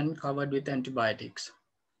lamp and covered with antibiotics.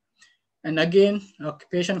 And again, a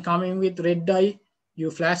patient coming with red eye,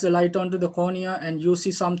 you flash the light onto the cornea and you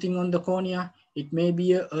see something on the cornea, it may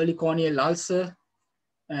be an early corneal ulcer,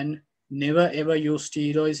 and never ever use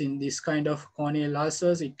steroids in this kind of corneal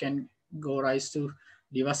ulcers. It can give rise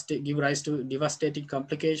to devastating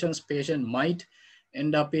complications. Patient might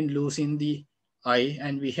end up in losing the eye,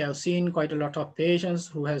 and we have seen quite a lot of patients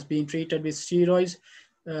who has been treated with steroids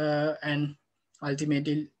and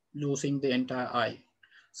ultimately losing the entire eye.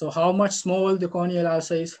 So how much small the corneal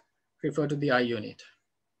ulcer is, refer to the eye unit.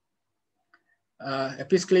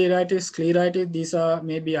 Episcleritis, scleritis, these are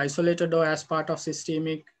maybe isolated or as part of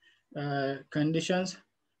systemic conditions,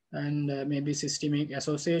 and maybe systemic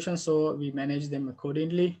associations, so we manage them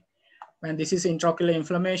accordingly. And this is intraocular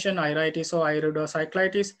inflammation, iritis or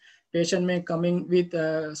iridocyclitis. Patient may come in with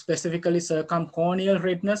specifically circumcorneal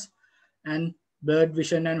redness and blurred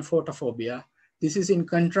vision and photophobia. This is in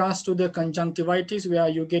contrast to the conjunctivitis, where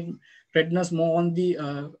you get redness more on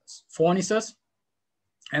the fornices,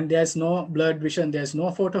 and there's no blurred vision, there's no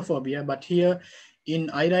photophobia. But here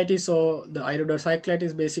in iritis or the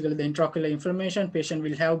iridocyclitis, basically the intraocular inflammation, patient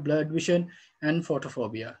will have blurred vision and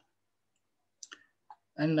photophobia.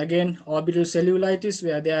 And again, orbital cellulitis,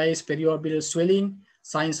 where there is periorbital swelling,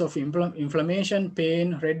 signs of inflammation,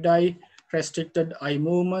 pain, red eye, restricted eye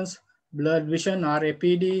movements, blurred vision,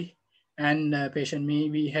 RAPD, and patient may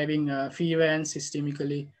be having fever and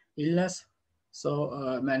systemically illness.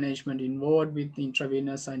 So management involved with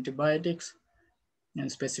intravenous antibiotics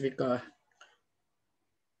and specific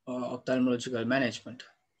ophthalmological management.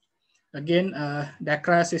 Again,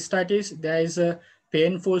 dacryocystitis, there is a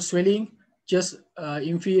painful swelling just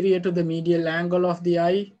inferior to the medial angle of the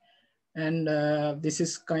eye. And this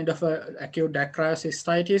is kind of a acute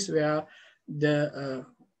dacryocystitis where the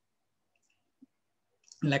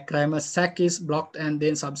lacrimous sac is blocked and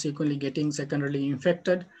then subsequently getting secondarily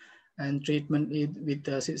infected, and treatment with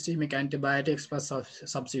systemic antibiotics plus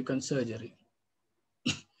subsequent surgery.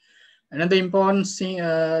 Another important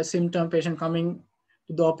symptom patient coming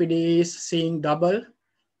to the OPD is seeing double.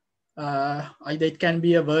 Either it can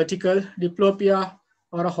be a vertical diplopia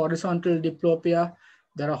or a horizontal diplopia.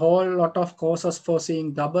 There are a whole lot of causes for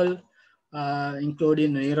seeing double,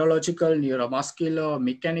 including neurological, neuromuscular,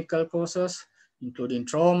 mechanical causes, including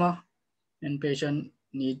trauma, and patient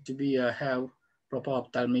need to be have proper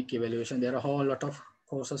ophthalmic evaluation. There are a whole lot of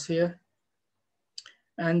causes here.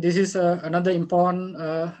 And this is another important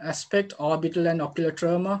aspect, orbital and ocular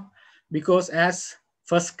trauma, because as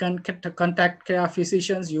first contact care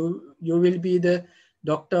physicians, you will be the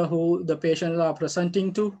doctor who the patients are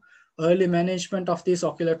presenting to. Early management of this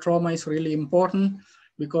ocular trauma is really important,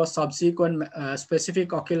 because subsequent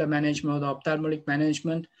specific ocular management or the ophthalmic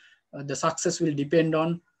management, the success will depend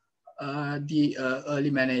on the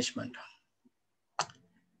early management.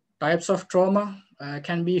 Types of trauma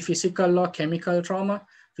can be physical or chemical trauma.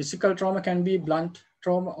 Physical trauma can be blunt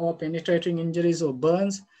trauma or penetrating injuries or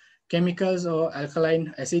burns, chemicals or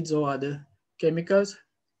alkaline acids or other chemicals.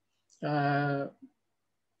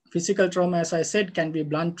 Physical trauma, as I said, can be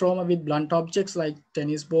blunt trauma with blunt objects like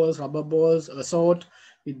tennis balls, rubber balls, assault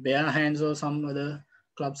with bare hands or some other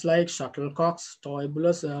clubs like shuttlecocks, toy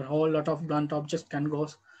bullets. A whole lot of blunt objects can go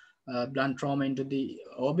blunt trauma into the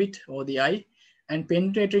orbit or the eye. And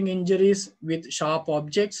penetrating injuries with sharp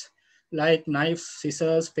objects like knives,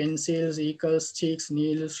 scissors, pencils, eagles, sticks,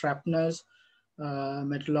 needles, shrapnels,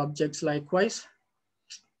 metal objects likewise.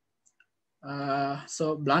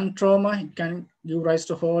 So blunt trauma, it can give rise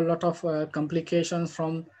to a whole lot of complications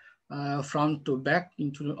from front to back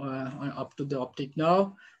into up to the optic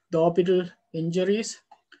nerve. The orbital injuries,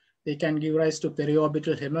 they can give rise to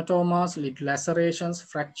periorbital hematomas, lid lacerations,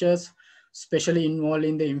 fractures, especially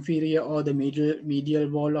involving the inferior or the medial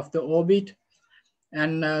wall of the orbit.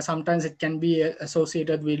 And sometimes it can be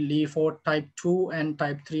associated with Lee-Ford type 2 and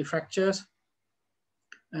type 3 fractures.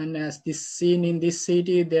 And as this seen in this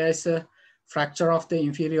CT, there's a fracture of the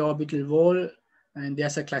inferior orbital wall, and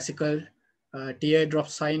there's a classical teardrop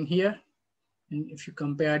sign here. And if you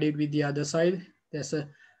compared it with the other side, there's a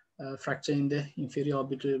fracture in the inferior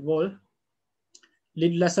orbital wall.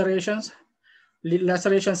 Lid lacerations. Lid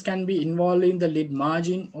lacerations can be involved in the lid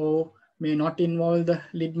margin or may not involve the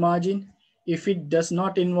lid margin. If it does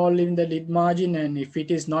not involve in the lid margin and if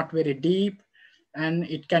it is not very deep, and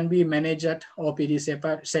it can be managed at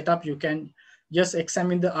OPD setup, you can just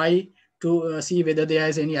examine the eye to see whether there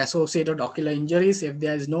is any associated ocular injuries. If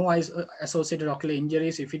there is no associated ocular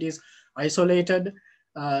injuries, if it is isolated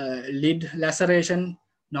lid laceration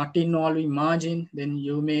not involving margin, then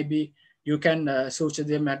you can suture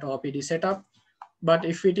them at OPD setup. But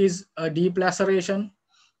if it is a deep laceration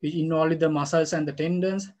which involves the muscles and the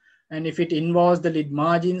tendons, and if it involves the lid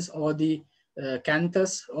margins or the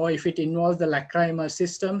canthus, or if it involves the lacrimal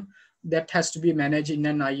system, that has to be managed in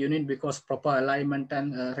an eye unit, because proper alignment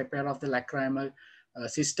and repair of the lacrimal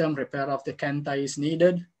system, repair of the canthi is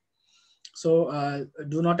needed. So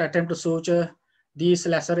do not attempt to suture these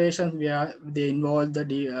lacerations where they involve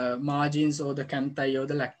the margins or the canthi or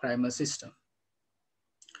the lacrimal system.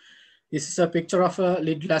 This is a picture of a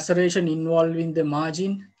lid laceration involving the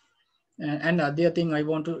margin. And other thing I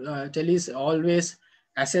want to tell is always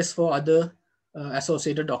assess for other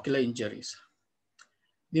associated ocular injuries.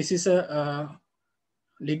 This is a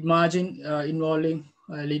lid margin involving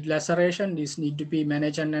lid laceration. This need to be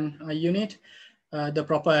managed in an eye unit. The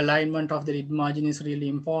proper alignment of the lid margin is really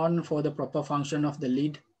important for the proper function of the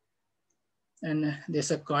lid. And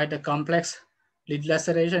there's quite a complex lid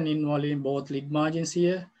laceration involving both lid margins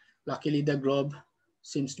here. Luckily, the globe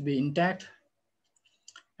seems to be intact.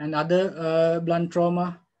 And other blunt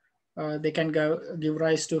trauma, they can give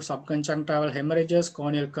rise to subconjunctival hemorrhages,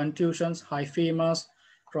 corneal contusions, hyphemas,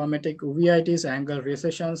 traumatic uveitis, angle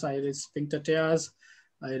recessions, iris sphincter tears,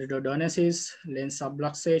 iridodonesis, lens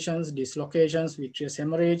subluxations, dislocations, vitreous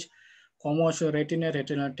hemorrhage, commotion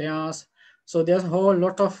retinal tears. So there's a whole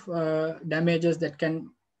lot of damages that can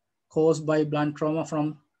caused by blunt trauma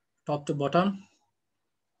from top to bottom.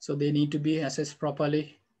 So they need to be assessed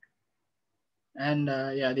properly. And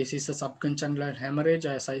yeah, this is a subconjunctival hemorrhage,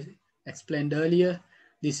 as I explained earlier.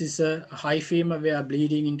 This is a hyphema where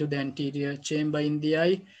bleeding into the anterior chamber in the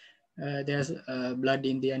eye. There's blood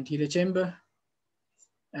in the anterior chamber.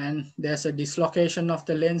 And there's a dislocation of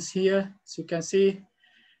the lens here. As you can see,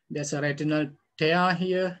 there's a retinal tear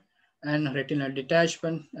here and retinal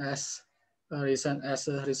detachment as a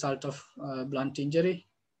result of blunt injury.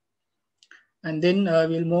 And then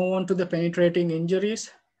we'll move on to the penetrating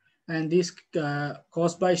injuries. And these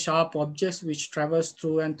caused by sharp objects which traverse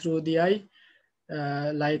through and through the eye,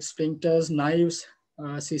 like splinters, knives,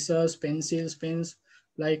 scissors, pencils, pens,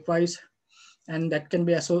 likewise. And that can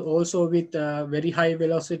be also with very high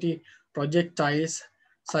velocity projectiles,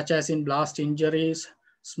 such as in blast injuries,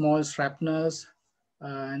 small shrapnels,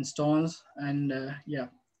 and stones, and yeah,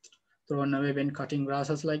 thrown away when cutting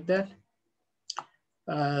grasses like that.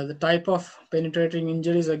 The type of penetrating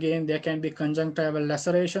injuries, again, there can be conjunctival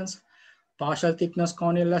lacerations, partial thickness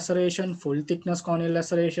corneal laceration, full thickness corneal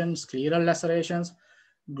laceration, scleral lacerations,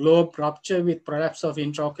 globe rupture with prolapse of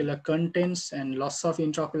intraocular contents and loss of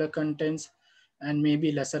intraocular contents, and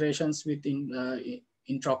maybe lacerations within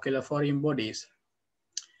intraocular foreign bodies.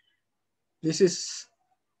 This is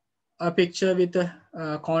a picture with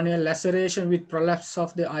a corneal laceration with prolapse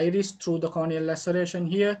of the iris through the corneal laceration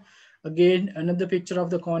here. Again, another picture of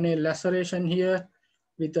the corneal laceration here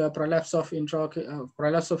with a prolapse of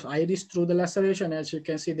iris through the laceration. As you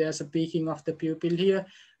can see, there's a peaking of the pupil here.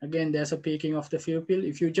 Again, there's a peaking of the pupil.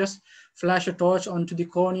 If you just flash a torch onto the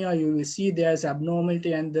cornea, you will see there's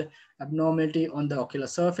abnormality, and the abnormality on the ocular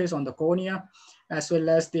surface on the cornea, as well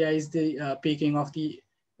as there is the peaking of the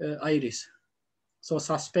iris. So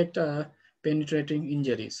suspect penetrating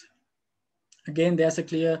injuries. Again, there's a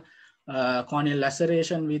clear corneal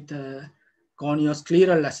laceration with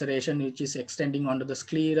corneoscleral laceration, which is extending onto the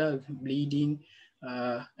sclera, bleeding.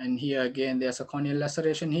 And here again, there's a corneal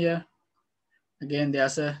laceration here. Again,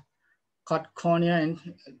 there's a cut cornea, and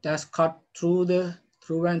that's cut through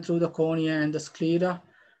and through the cornea and the sclera.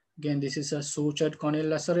 Again, this is a sutured corneal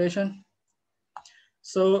laceration.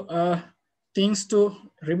 So things to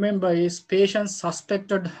remember is patients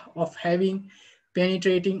suspected of having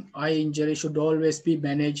penetrating eye injury should always be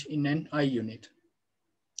managed in an eye unit.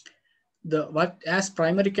 As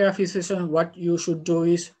primary care physician, what you should do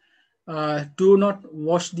is do not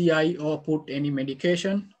wash the eye or put any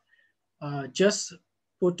medication. Just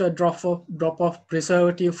put a drop of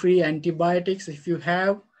preservative-free antibiotics if you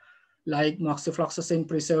have, like moxifloxacin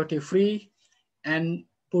preservative-free, and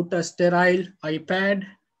put a sterile eye pad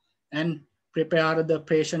and prepare the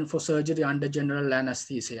patient for surgery under general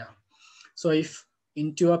anesthesia. So if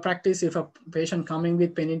into your practice, if a patient coming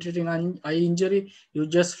with penetrating eye injury, you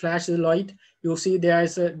just flash the light, you see there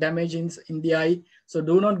is a damage in the eye. So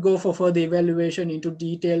do not go for further evaluation into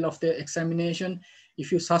detail of the examination.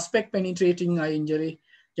 If you suspect penetrating eye injury,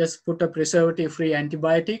 just put a preservative-free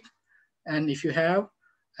antibiotic, and if you have,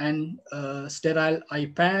 and sterile eye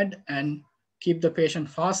pad, and keep the patient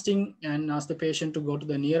fasting, and ask the patient to go to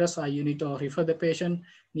the nearest eye unit or refer the patient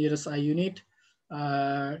nearest eye unit.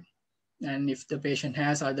 And if the patient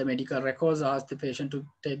has other medical records, ask the patient to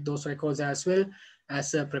take those records as well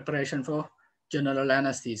as a preparation for general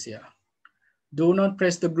anesthesia. Do not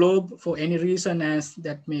press the globe for any reason, as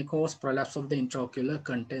that may cause prolapse of the intraocular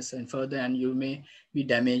contents and further, and you may be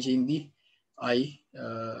damaging the eye,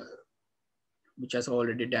 which has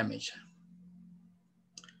already damaged.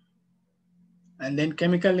 And then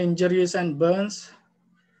chemical injuries and burns.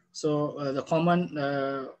 So the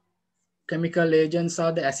common chemical agents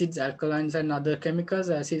are the acids, alkalines, and other chemicals.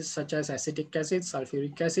 Acids such as acetic acid,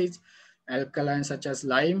 sulfuric acid, alkalines such as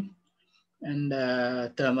lime, and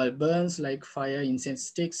thermal burns like fire, incense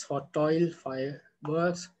sticks, hot oil,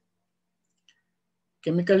 fireworks.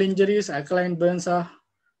 Chemical injuries, alkaline burns are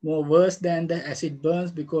more worse than the acid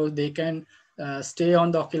burns because they can stay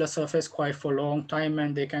on the ocular surface quite for a long time,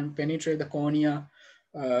 and they can penetrate the cornea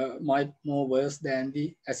much more worse than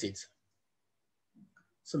the acids.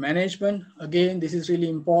 So management, again, this is really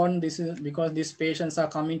important. This is because these patients are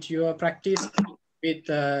coming to your practice with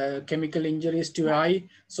chemical injuries to eye.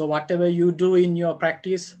 So whatever you do in your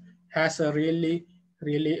practice has a really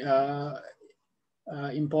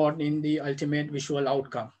important in the ultimate visual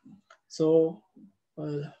outcome. So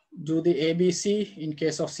do the ABC in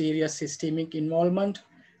case of serious systemic involvement,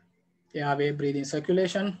 airway, breathing,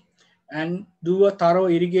 circulation, and do a thorough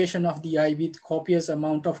irrigation of the eye with copious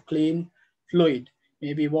amount of clean fluid,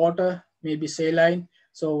 maybe water, maybe saline.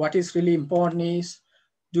 So what is really important is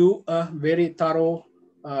do a very thorough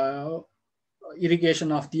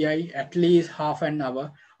irrigation of the eye, at least half an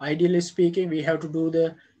hour. Ideally speaking, we have to do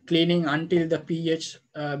the cleaning until the pH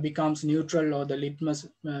becomes neutral or the litmus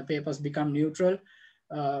papers become neutral.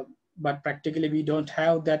 But practically we don't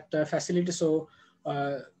have that facility. So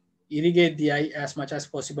irrigate the eye as much as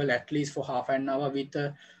possible, at least for half an hour with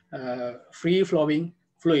free flowing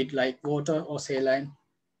fluid like water or saline.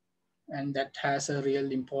 And that has a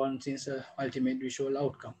real importance in the ultimate visual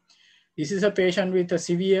outcome. This is a patient with a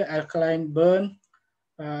severe alkaline burn.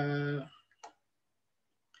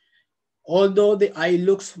 Although the eye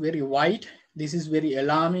looks very white, this is very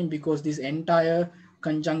alarming because this entire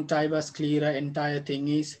conjunctiva sclera, entire thing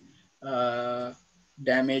is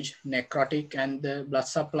damaged, necrotic, and the blood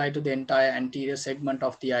supply to the entire anterior segment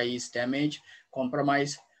of the eye is damaged,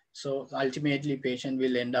 compromised. So ultimately patient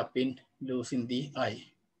will end up in losing the eye.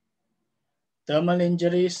 Thermal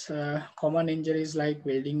injuries, common injuries like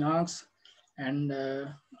welding arcs and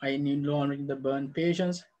eye involving the burn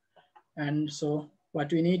patients. And so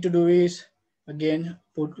what we need to do is, again,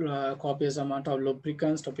 put copious amount of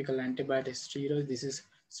lubricants, topical antibiotics, steroids. This is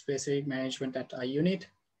specific management at eye unit.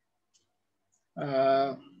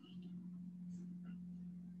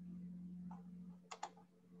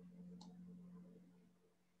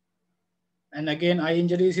 And again, eye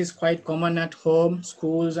injuries is quite common at home,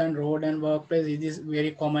 schools, and road and workplace. It is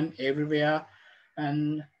very common everywhere.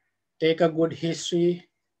 And take a good history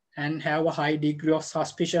and have a high degree of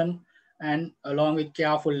suspicion, and along with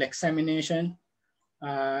careful examination,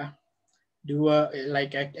 do a,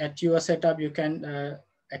 like at your setup, you can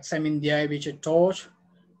examine the eye with a torch.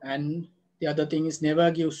 And the other thing is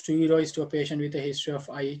never give steroids to a patient with a history of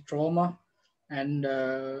eye trauma. And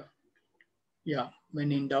yeah,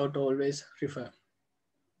 when in doubt, always refer.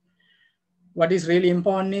 What is really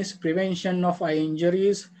important is prevention of eye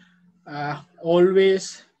injuries.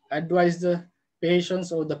 Always advise the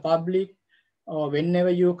patients or the public, or whenever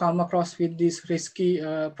you come across with these risky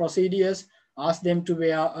procedures, ask them to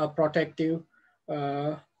wear a protective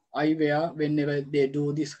eyewear whenever they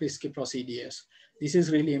do these risky procedures. This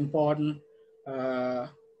is really important.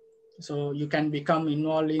 So you can become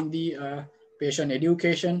involved in the patient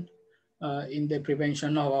education in the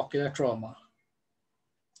prevention of ocular trauma.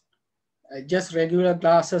 Just regular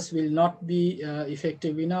glasses will not be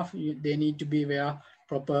effective enough. They need to be wear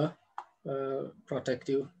proper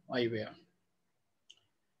protective eyewear.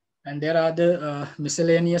 And there are the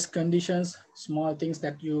miscellaneous conditions, small things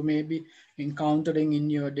that you may be encountering in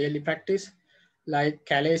your daily practice, like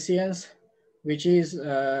chalazions, which is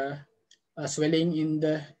a swelling in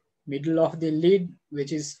the middle of the lid,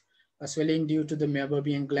 which is a swelling due to the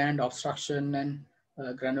meibomian gland obstruction and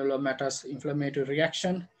granulomatous inflammatory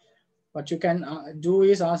reaction. What you can do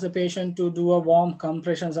is ask the patient to do a warm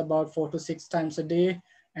compressions about 4 to 6 times a day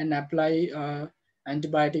and apply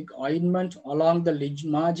antibiotic ointment along the lid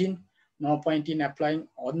margin. No point in applying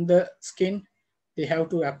on the skin. They have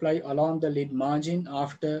to apply along the lid margin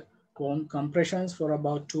after warm compressions for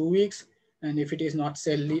about 2 weeks. And if it is not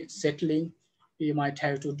settling, you might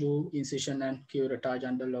have to do incision and curettage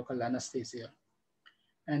under local anesthesia.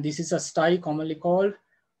 And this is a stye commonly called,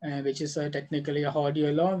 which is technically a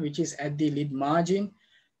hordeolum, which is at the lid margin.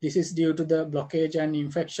 This is due to the blockage and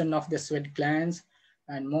infection of the sweat glands,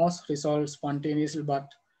 and most resolve spontaneously,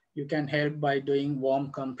 but you can help by doing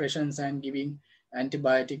warm compressions and giving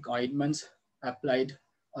antibiotic ointments applied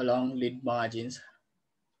along lid margins.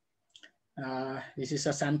 This is a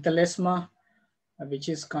xanthelasma, which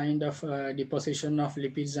is kind of a deposition of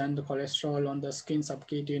lipids and cholesterol on the skin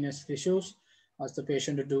subcutaneous tissues. Ask the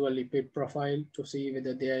patient to do a lipid profile to see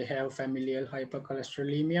whether they have familial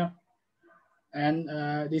hypercholesterolemia. And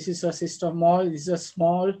this is a cyst of mole. This is a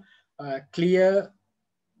small,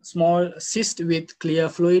 small cyst with clear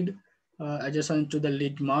fluid adjacent to the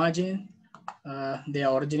lid margin. They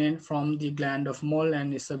originate from the gland of mole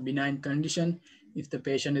and it's a benign condition. If the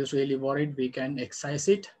patient is really worried, we can excise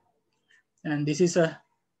it. And this is a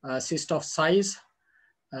cyst of size,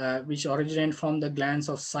 which originate from the glands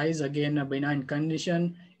of size, again a benign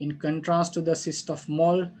condition. In contrast to the cyst of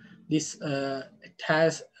mole, this it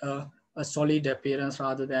has a solid appearance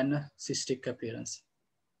rather than a cystic appearance.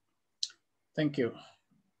 Thank you.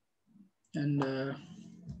 And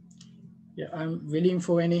yeah, I'm willing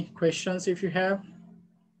for any questions if you have.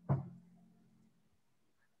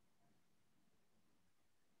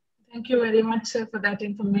 Thank you very much, sir, for that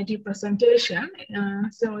informative presentation.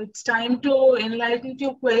 So it's time to enlighten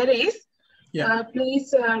your queries. Yeah.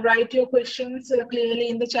 Please write your questions clearly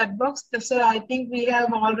in the chat box. So I think we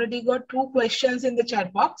have already got 2 questions in the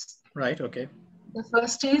chat box. Right, okay. The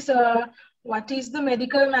first is, what is the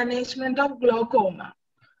medical management of glaucoma?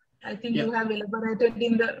 I think you have elaborated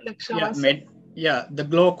in the lecture. Yeah, the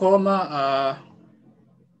glaucoma,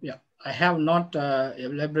 I have not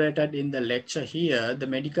elaborated in the lecture here. The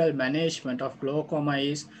medical management of glaucoma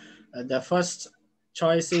is, the first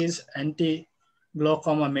choice is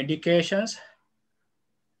anti-glaucoma medications.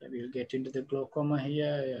 We'll get into the glaucoma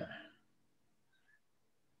here.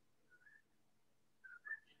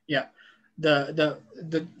 Yeah. The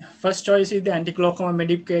first choice is the anti-glaucoma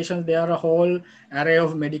medications. There are a whole array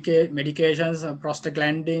of medications,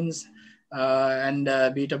 prostaglandins and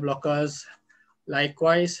beta blockers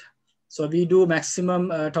likewise. So we do maximum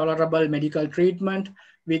tolerable medical treatment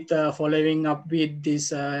with following up with these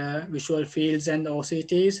visual fields and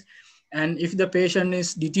OCTs. And if the patient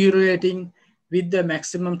is deteriorating with the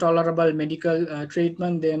maximum tolerable medical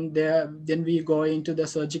treatment, then we go into the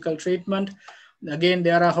surgical treatment. Again,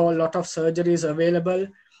 there are a whole lot of surgeries available,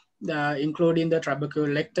 including the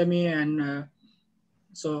trabeculectomy and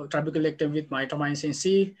so trabeculectomy with mitomycin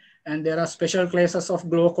C. And there are special cases of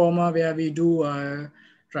glaucoma where we do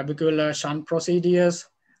trabecular shunt procedures,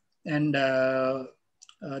 and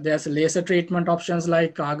there's laser treatment options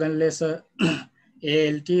like argon laser,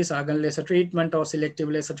 ALTs, argon laser treatment, or selective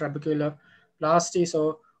laser trabeculoplasty.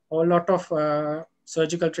 So a lot of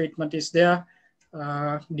surgical treatment is there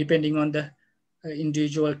depending on the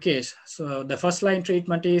individual case. So the first line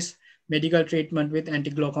treatment is medical treatment with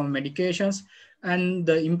anti-glaucoma medications. And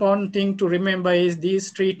the important thing to remember is this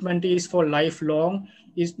treatment is for lifelong.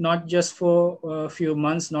 It's not just for a few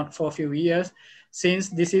months, not for a few years. Since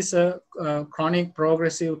this is a chronic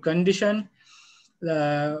progressive condition,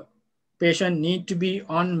 the patient need to be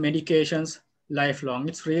on medications lifelong.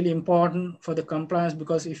 It's really important for the compliance,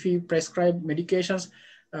 because if you prescribe medications,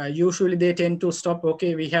 usually they tend to stop.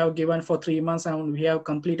 Okay, we have given for 3 months and we have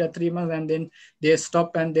completed 3 months, and then they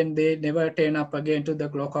stop and then they never turn up again to the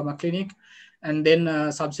glaucoma clinic, and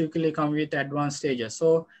then subsequently come with advanced stages.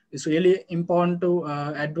 So it's really important to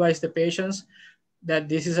advise the patients that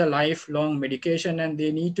this is a lifelong medication and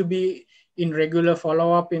they need to be in regular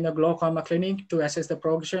follow-up in the glaucoma clinic to assess the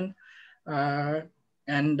progression.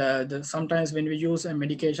 Sometimes when we use a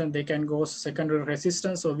medication, they can go secondary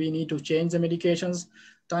resistance. So we need to change the medications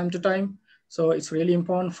time to time. So it's really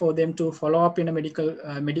important for them to follow up in a medical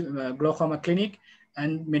glaucoma clinic,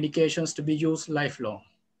 and medications to be used lifelong.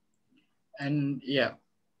 And yeah,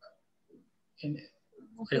 I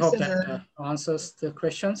hope that answers the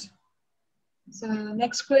questions. So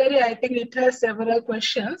next query, I think it has several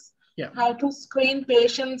questions. Yeah. How to screen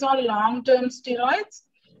patients on long-term steroids?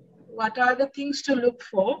 What are the things to look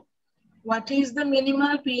for? What is the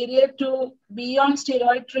minimal period to be on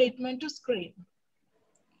steroid treatment to screen?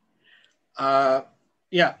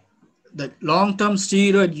 Yeah, the long-term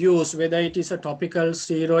steroid use, whether it is a topical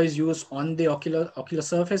steroids used on the ocular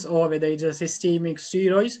surface or whether it's a systemic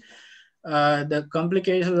steroids, the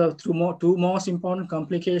complications of two most important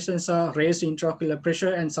complications are raised intraocular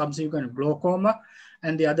pressure and subsequent glaucoma.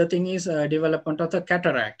 And the other thing is development of the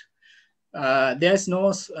cataract. There's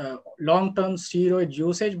no long-term steroid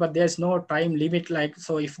usage, but there's no time limit. Like,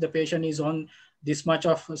 so if the patient is on this much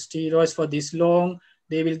of steroids for this long,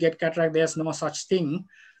 they will get cataract. There's no such thing.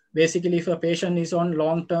 Basically, if a patient is on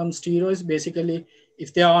long-term steroids, basically,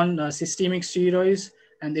 if they're on systemic steroids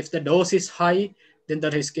and if the dose is high, then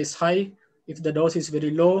the risk is high. If the dose is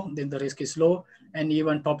very low, then the risk is low. And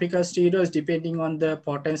even topical steroids, depending on the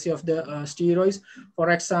potency of the steroids. For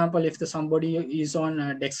example, if somebody is on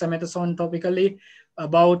dexamethasone topically,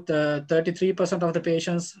 about 33% of the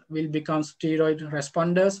patients will become steroid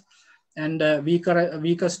responders. And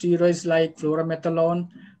weaker steroids like fluoromethalone,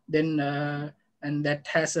 then and that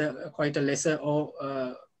has quite a lesser, or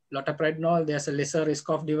loteprednol, there's a lesser risk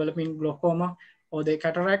of developing glaucoma or the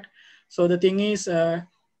cataract. So the thing is,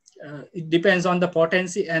 it depends on the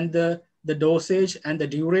potency and the dosage and the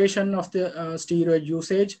duration of the steroid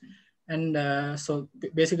usage. And so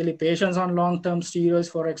basically patients on long-term steroids,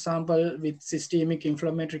 for example, with systemic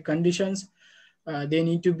inflammatory conditions, they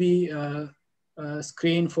need to be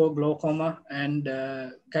screened for glaucoma and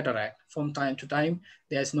cataract from time to time.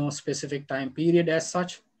 There's no specific time period as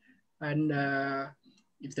such. And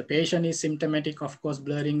if the patient is symptomatic, of course,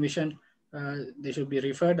 blurring vision, they should be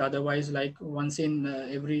referred. Otherwise, like once in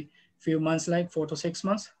every few months, like 4 to 6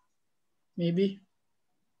 months, maybe.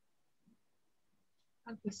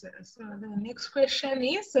 Okay, sir. So the next question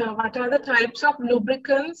is, what are the types of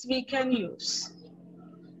lubricants we can use?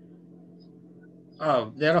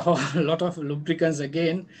 There are a lot of lubricants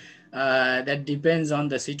again. That depends on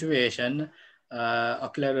the situation.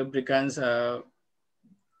 Ocular lubricants,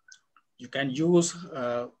 you can use,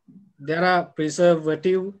 there are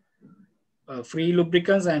preservative free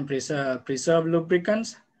lubricants and preserved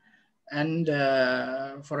lubricants. And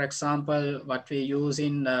for example, what we use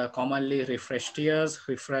in commonly refresh tears,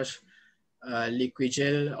 refresh liquid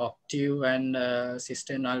gel, Octave, and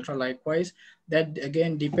Cystine Ultra likewise. That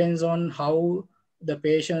again depends on how the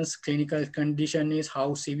patient's clinical condition is,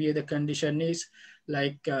 how severe the condition is.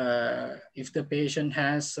 Like if the patient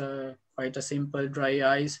has quite a simple dry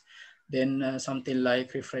eyes, then something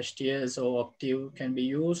like refresh tears or Octave can be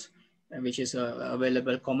used, which is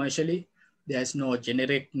available commercially. There's no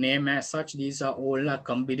generic name as such. These are all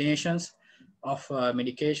combinations of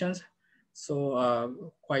medications.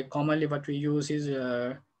 So quite commonly what we use is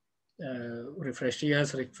refresh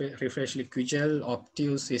tears, refresh liquid gel,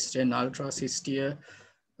 Octave, Cystine Ultra, Cystia,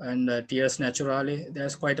 and tears naturally.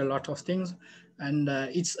 There's quite a lot of things. And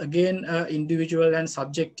it's again individual and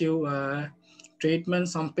subjective treatment.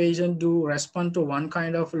 Some patients do respond to one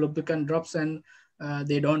kind of lubricant drops and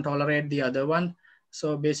they don't tolerate the other one.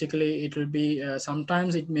 So basically it will be,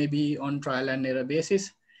 sometimes it may be on trial and error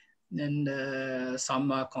basis. And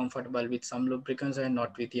some are comfortable with some lubricants and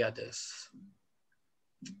not with the others.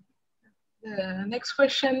 The next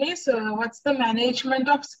question is, what's the management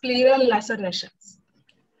of scleral lacerations?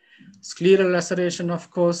 Scleral laceration, of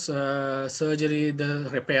course, surgery, the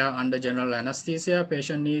repair under general anesthesia.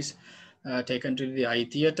 Patient is taken to the eye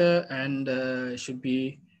theater and should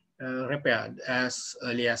be repaired as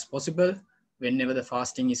early as possible. Whenever the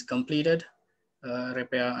fasting is completed,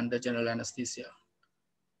 repair under general anesthesia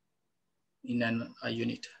in an eye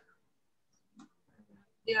unit.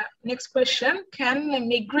 Yeah. Next question: can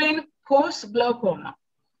migraine cause glaucoma?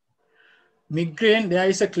 Migraine, there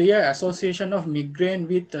is a clear association of migraine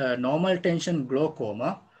with normal tension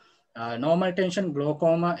glaucoma. Normal tension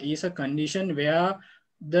glaucoma is a condition where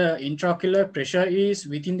the intraocular pressure is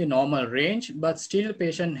within the normal range, but still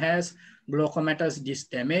patient has glaucomatous disc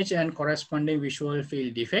damage and corresponding visual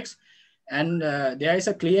field defects. And there is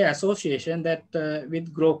a clear association that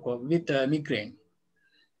with migraine,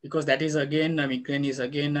 because that is again, migraine is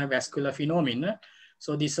again a vascular phenomenon.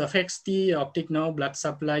 So this affects the optic nerve blood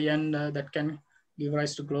supply, and that can give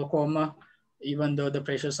rise to glaucoma, even though the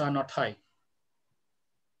pressures are not high.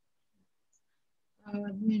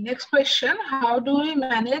 Next question: how do we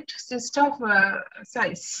manage cyst of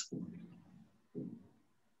size?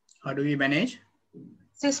 How do we manage?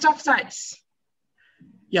 Cyst of size.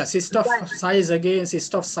 Yeah, cyst of size, again,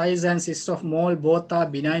 cyst of size and cyst of mole, both are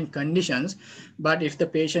benign conditions. But if the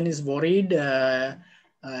patient is worried,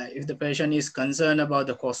 if the patient is concerned about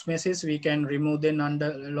the cosmesis, we can remove them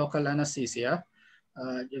under local anesthesia.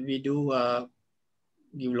 We do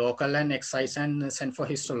give local and excise and send for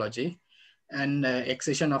histology. And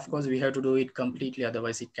excision, of course, we have to do it completely,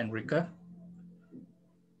 otherwise it can recur.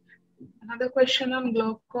 Another question on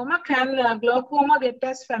glaucoma. Can glaucoma get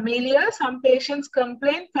as familial? Some patients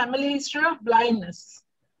complain family history of blindness.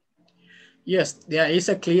 Yes, there is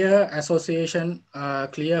a clear association,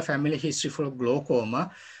 clear family history for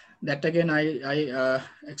glaucoma. That again, I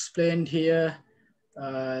explained here.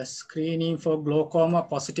 Screening for glaucoma,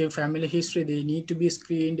 positive family history, they need to be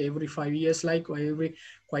screened every 5 years, like, or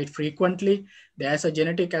quite frequently. There's a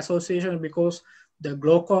genetic association because the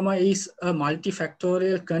glaucoma is a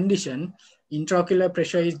multifactorial condition. Intraocular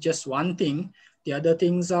pressure is just one thing. The other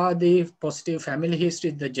things are the positive family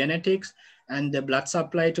history, the genetics, and the blood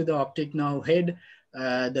supply to the optic nerve head,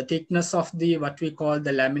 the thickness of the what we call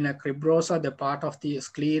the lamina cribrosa, the part of the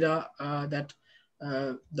sclera that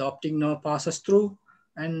the optic nerve passes through,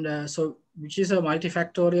 and so which is a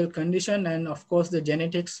multifactorial condition, and of course the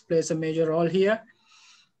genetics plays a major role here.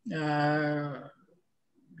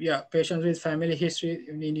 Yeah, patients with family history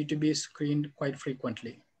need to be screened quite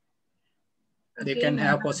frequently. They can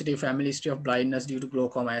have positive family history of blindness due to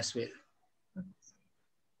glaucoma as well.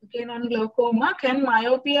 Again on glaucoma, can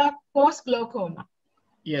myopia cause glaucoma?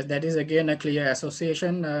 Yes, that is again a clear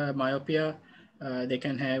association. Myopia, they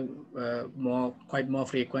can have quite more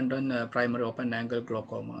frequent on primary open angle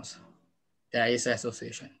glaucomas. There is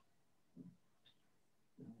association.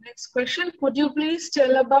 Next question, could you please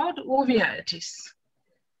tell about uveitis?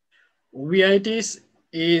 Uveitis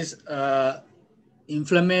is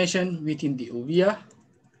inflammation within the uvea.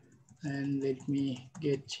 And let me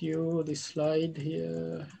get you this slide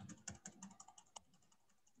here.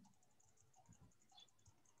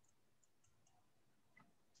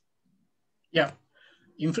 Yeah,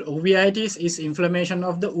 uveitis is inflammation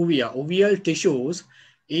of the uvea. Uveal tissues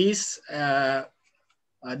is, there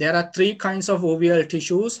are three kinds of uveal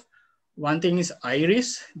tissues. One thing is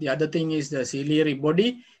iris, the other thing is the ciliary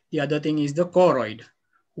body, the other thing is the choroid.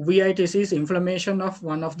 Uveitis is inflammation of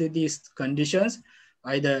one of these conditions,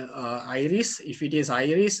 either iris. If it is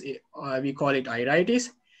iris, we call it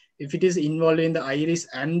iritis. If it is involved in the iris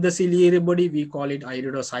and the ciliary body, we call it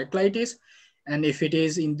iridocyclitis. And if it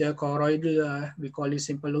is in the choroid, we call it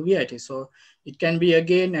simple uveitis. So it can be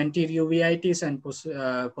again anterior uveitis and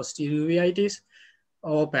posterior uveitis,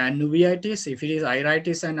 or panuveitis. If it is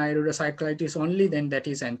iritis and iridocyclitis only, then that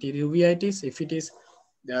is anterior uveitis. If it is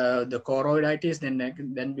the choroiditis,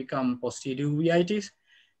 then become posterior uveitis.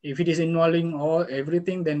 If it is involving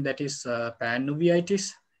everything, then that is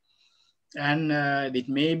panuveitis. And it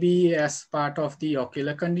may be as part of the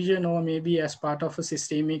ocular condition, or maybe as part of a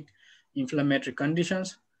systemic inflammatory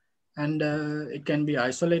conditions. And it can be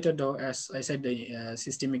isolated, or as I said, the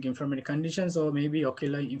systemic inflammatory conditions, or maybe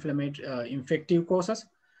ocular inflammatory infective causes.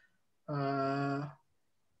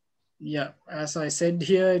 Yeah, as I said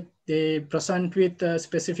here, they present with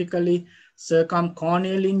specifically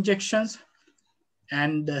circumcorneal injections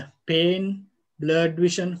and pain, blurred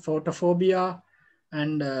vision, photophobia,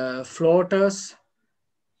 and floaters.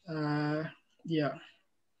 Yeah,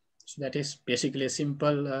 so that is basically a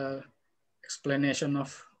simple explanation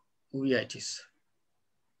of uveitis.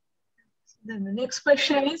 Then the next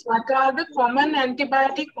question is, what are the common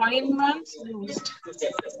antibiotic ointments used?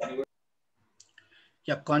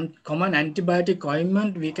 Yeah, common antibiotic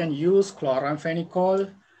ointment, we can use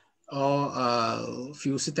chloramphenicol or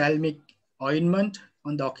fusitalmic ointment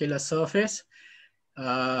on the ocular surface.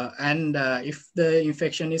 And if the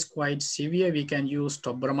infection is quite severe, we can use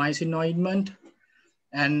tobramycin ointment.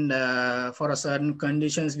 And for a certain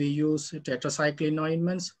conditions, we use tetracycline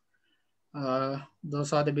ointments.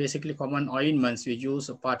 Those are the basically common ointments we use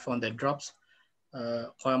apart from the drops.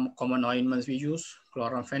 Common ointments we use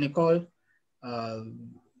chloramphenicol,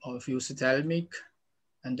 or fusitalmic,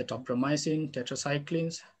 and the tobramycin,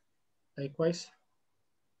 tetracyclines, likewise.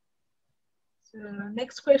 So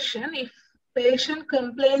next question, if patient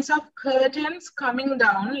complains of curtains coming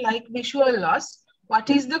down like visual loss,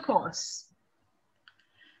 what is the cause?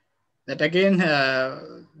 That again,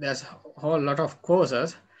 there's a whole lot of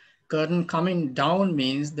causes. Curtain coming down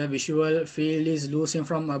means the visual field is losing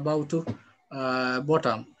from above to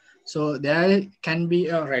bottom. So there can be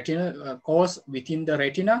a retinal cause within the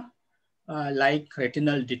retina, like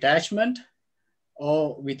retinal detachment,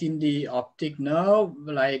 or within the optic nerve,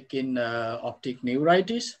 like in optic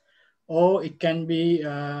neuritis, or it can be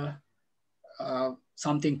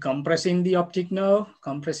something compressing the optic nerve,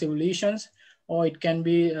 compressive lesions, or it can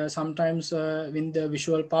be sometimes in the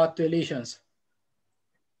visual pathway lesions,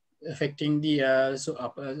 affecting the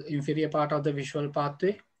inferior part of the visual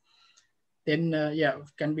pathway. Then, yeah,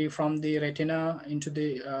 it can be from the retina into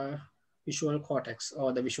the visual cortex,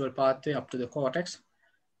 or the visual pathway up to the cortex.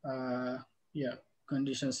 Yeah,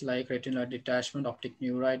 conditions like retinal detachment, optic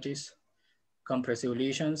neuritis, compressive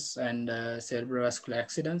lesions and cerebrovascular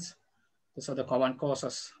accidents. These are the common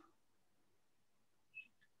causes.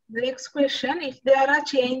 The next question, if there are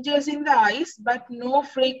changes in the eyes but no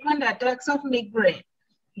frequent attacks of migraine,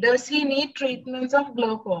 does he need treatments of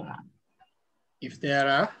glaucoma? If there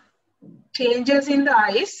are changes in the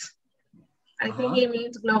eyes, I think he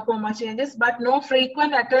means glaucoma changes, but no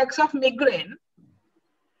frequent attacks of migraine.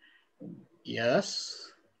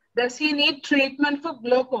 Yes. Does he need treatment for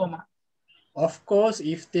glaucoma? Of course,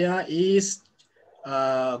 if there is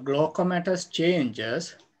glaucomatous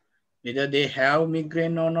changes, whether they have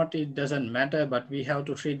migraine or not, it doesn't matter, but we have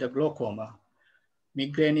to treat the glaucoma.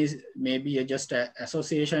 Migraine is maybe just an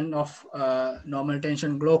association of normal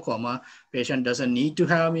tension glaucoma. Patient doesn't need to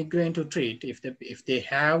have migraine to treat. If they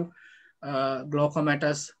have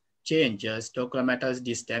glaucomatous changes, glaucomatous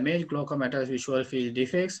disc damage, glaucomatous visual field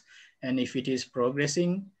defects, and if it is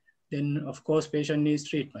progressing, then of course patient needs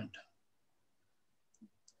treatment.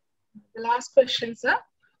 The last question, sir.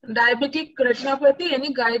 Diabetic retinopathy,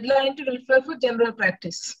 any guideline to refer for general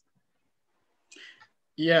practice?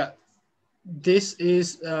 Yeah, this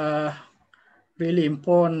is really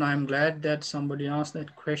important. I'm glad that somebody asked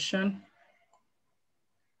that question.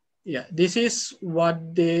 Yeah, this is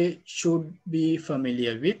what they should be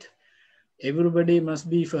familiar with. Everybody must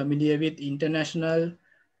be familiar with International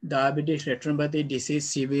Diabetic Retinopathy Disease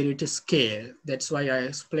Severity Scale. That's why I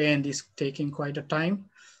explained this taking quite a time.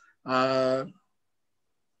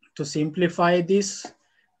 To simplify this,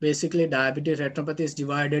 basically diabetic retinopathy is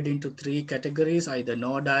divided into 3 categories, either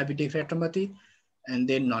no diabetic retinopathy, and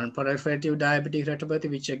then non-proliferative diabetic retinopathy,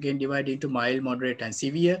 which again divide into mild, moderate, and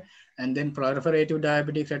severe, and then proliferative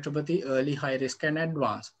diabetic retinopathy, early, high risk, and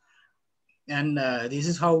advanced. And this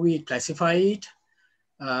is how we classify it.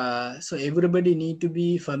 So everybody need to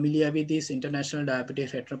be familiar with this International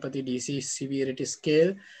Diabetic Retinopathy Disease Severity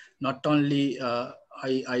Scale, not only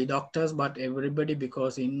eye doctors, but everybody,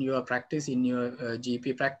 because in your practice, in your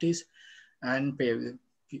GP practice, and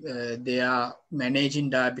they are managing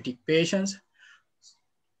diabetic patients,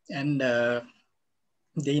 and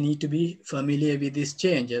they need to be familiar with these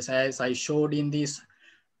changes. As I showed in these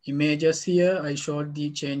images here, I showed the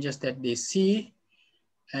changes that they see,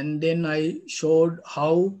 and then I showed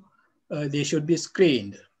how they should be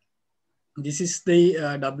screened. This is the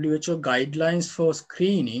WHO guidelines for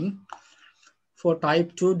screening for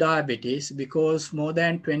type 2 diabetes, because more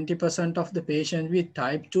than 20% of the patients with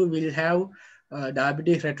type 2 will have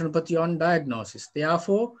diabetic retinopathy on diagnosis.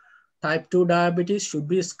 Therefore, type 2 diabetes should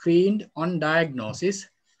be screened on diagnosis.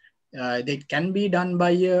 They can be done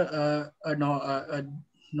by a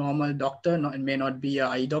normal doctor, it may not be an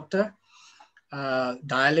eye doctor.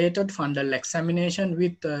 Dilated fundal examination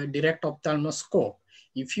with direct ophthalmoscope.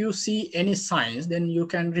 If you see any signs, then you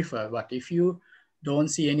can refer. But if you don't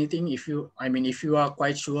see anything, if you are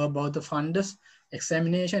quite sure about the fundus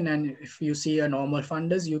examination, and if you see a normal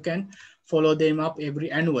fundus, you can follow them up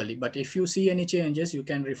annually. But if you see any changes, you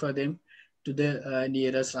can refer them to the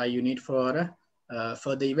nearest eye unit for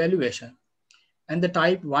further evaluation. And the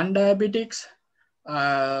type 1 diabetics,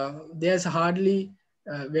 there's hardly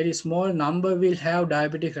a very small number will have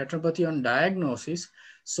diabetic retinopathy on diagnosis.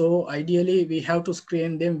 So ideally, we have to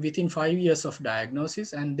screen them within 5 years of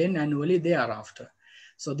diagnosis and then annually thereafter.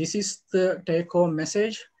 So this is the take-home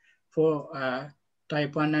message for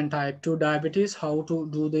type 1 and type 2 diabetes, how to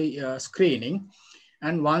do the screening.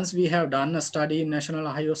 And once we have done a study in National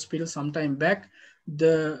Eye Hospital some time back,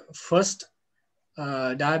 the first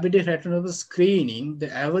diabetic retinopathy screening,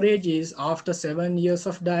 the average is after 7 years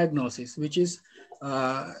of diagnosis, which is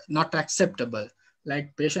not acceptable.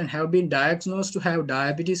 Like patients have been diagnosed to have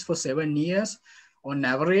diabetes for 7 years on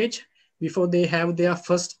average before they have their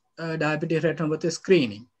first diabetic retinopathy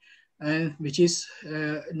screening, and which is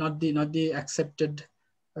not the accepted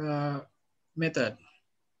method.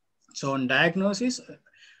 So on diagnosis,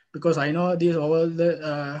 because I know these all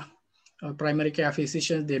the primary care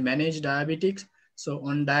physicians, they manage diabetics. So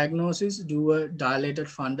on diagnosis, do a dilated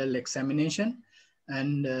fundal examination.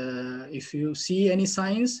 And if you see any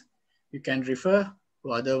signs, you can refer,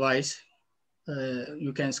 or otherwise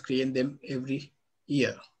you can screen them every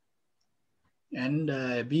year. And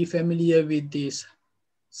be familiar with these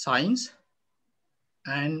signs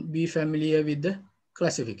and be familiar with the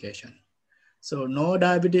classification. So no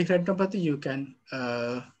diabetic retinopathy, you can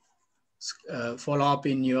follow up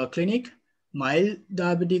in your clinic. Mild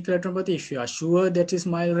diabetic retinopathy, if you are sure that is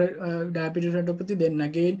mild diabetic retinopathy, then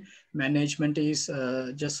again, management is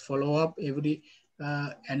just follow up every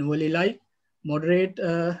annually, like moderate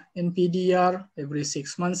NPDR every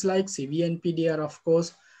 6 months, like severe NPDR, of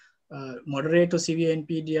course, moderate to severe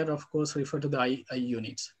NPDR, of course, refer to the eye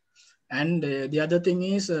units. And the other thing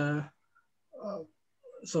is,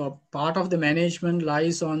 so part of the management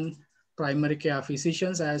lies on primary care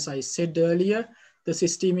physicians, as I said earlier, the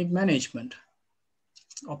systemic management,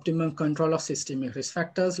 optimum control of systemic risk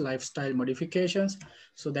factors, lifestyle modifications.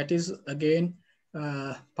 So that is again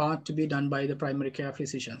part to be done by the primary care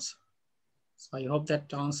physicians. So I hope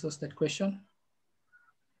that answers that question.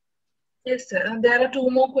 Yes, sir. And there are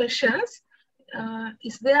two more questions.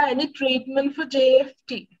 Is there any treatment for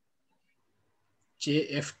JFT?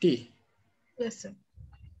 JFT? Yes, sir.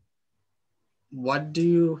 What do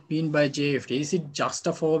you mean by JFT? Is it just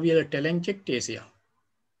a foveal telangiectasia?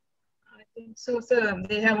 I think so, sir.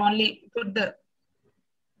 They have only put the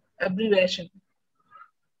abbreviation.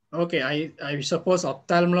 Okay, I suppose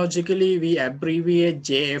ophthalmologically we abbreviate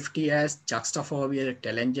JFT as juxtafoveal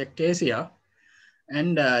telangiectasia.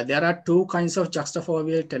 And there are two kinds of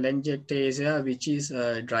juxtafoveal telangiectasia, which is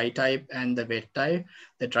dry type and the wet type.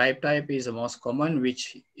 The dry type is the most common,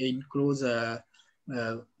 which includes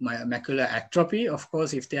macular atrophy. Of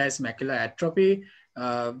course, if there is macular atrophy,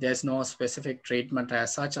 there's no specific treatment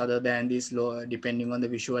as such other than this low, depending on the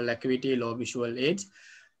visual acuity, low visual aids.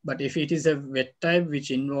 But if it is a wet type,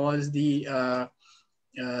 which involves the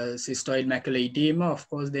cystoid macular edema, of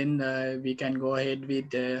course, then we can go ahead with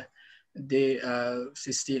the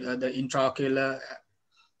intraocular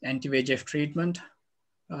anti-VEGF treatment,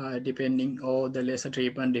 depending, or the laser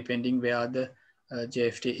treatment, depending where the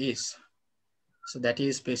JFT is. So that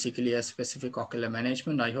is basically a specific ocular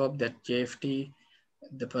management. I hope that JFT,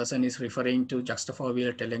 the person is referring to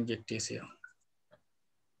juxtafoveal telangiectasia.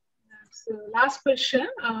 So last question,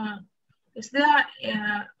 is there,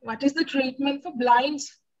 what is the treatment for blind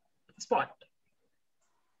spot?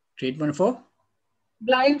 Treatment for?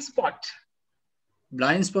 Blind spot.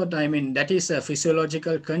 Blind spot, I mean, that is a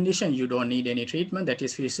physiological condition. You don't need any treatment. That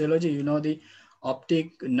is physiology. You know, the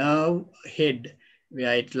optic nerve head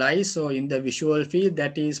where it lies. So in the visual field,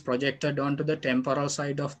 that is projected onto the temporal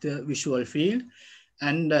side of the visual field.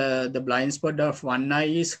 And the blind spot of one eye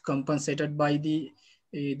is compensated by the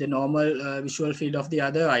normal visual field of the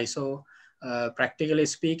other eye. So practically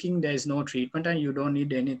speaking, there is no treatment and you don't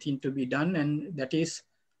need anything to be done. And that is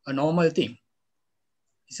a normal thing.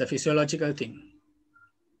 It's a physiological thing.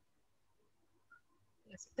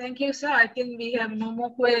 Yes, thank you, sir. I think we have no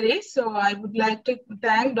more queries. So I would like to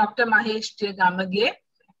thank Dr. Mahesh Gamage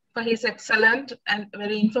for his excellent and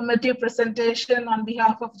very informative presentation on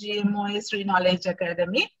behalf of GMOS Knowledge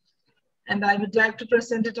Academy. And I would like to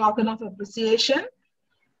present a token of appreciation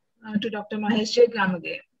to Dr. Mahesh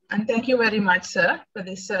Gamage. And thank you very much, sir, for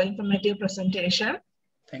this informative presentation.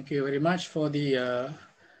 Thank you very much for the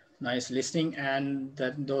nice listening and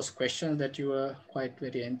those questions that you were quite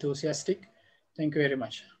very enthusiastic. Thank you very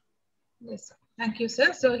much. Yes, sir. Thank you,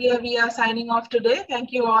 sir. So here we are signing off today.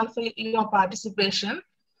 Thank you all for your participation.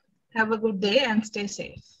 Have a good day and stay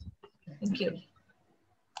safe. Thank you.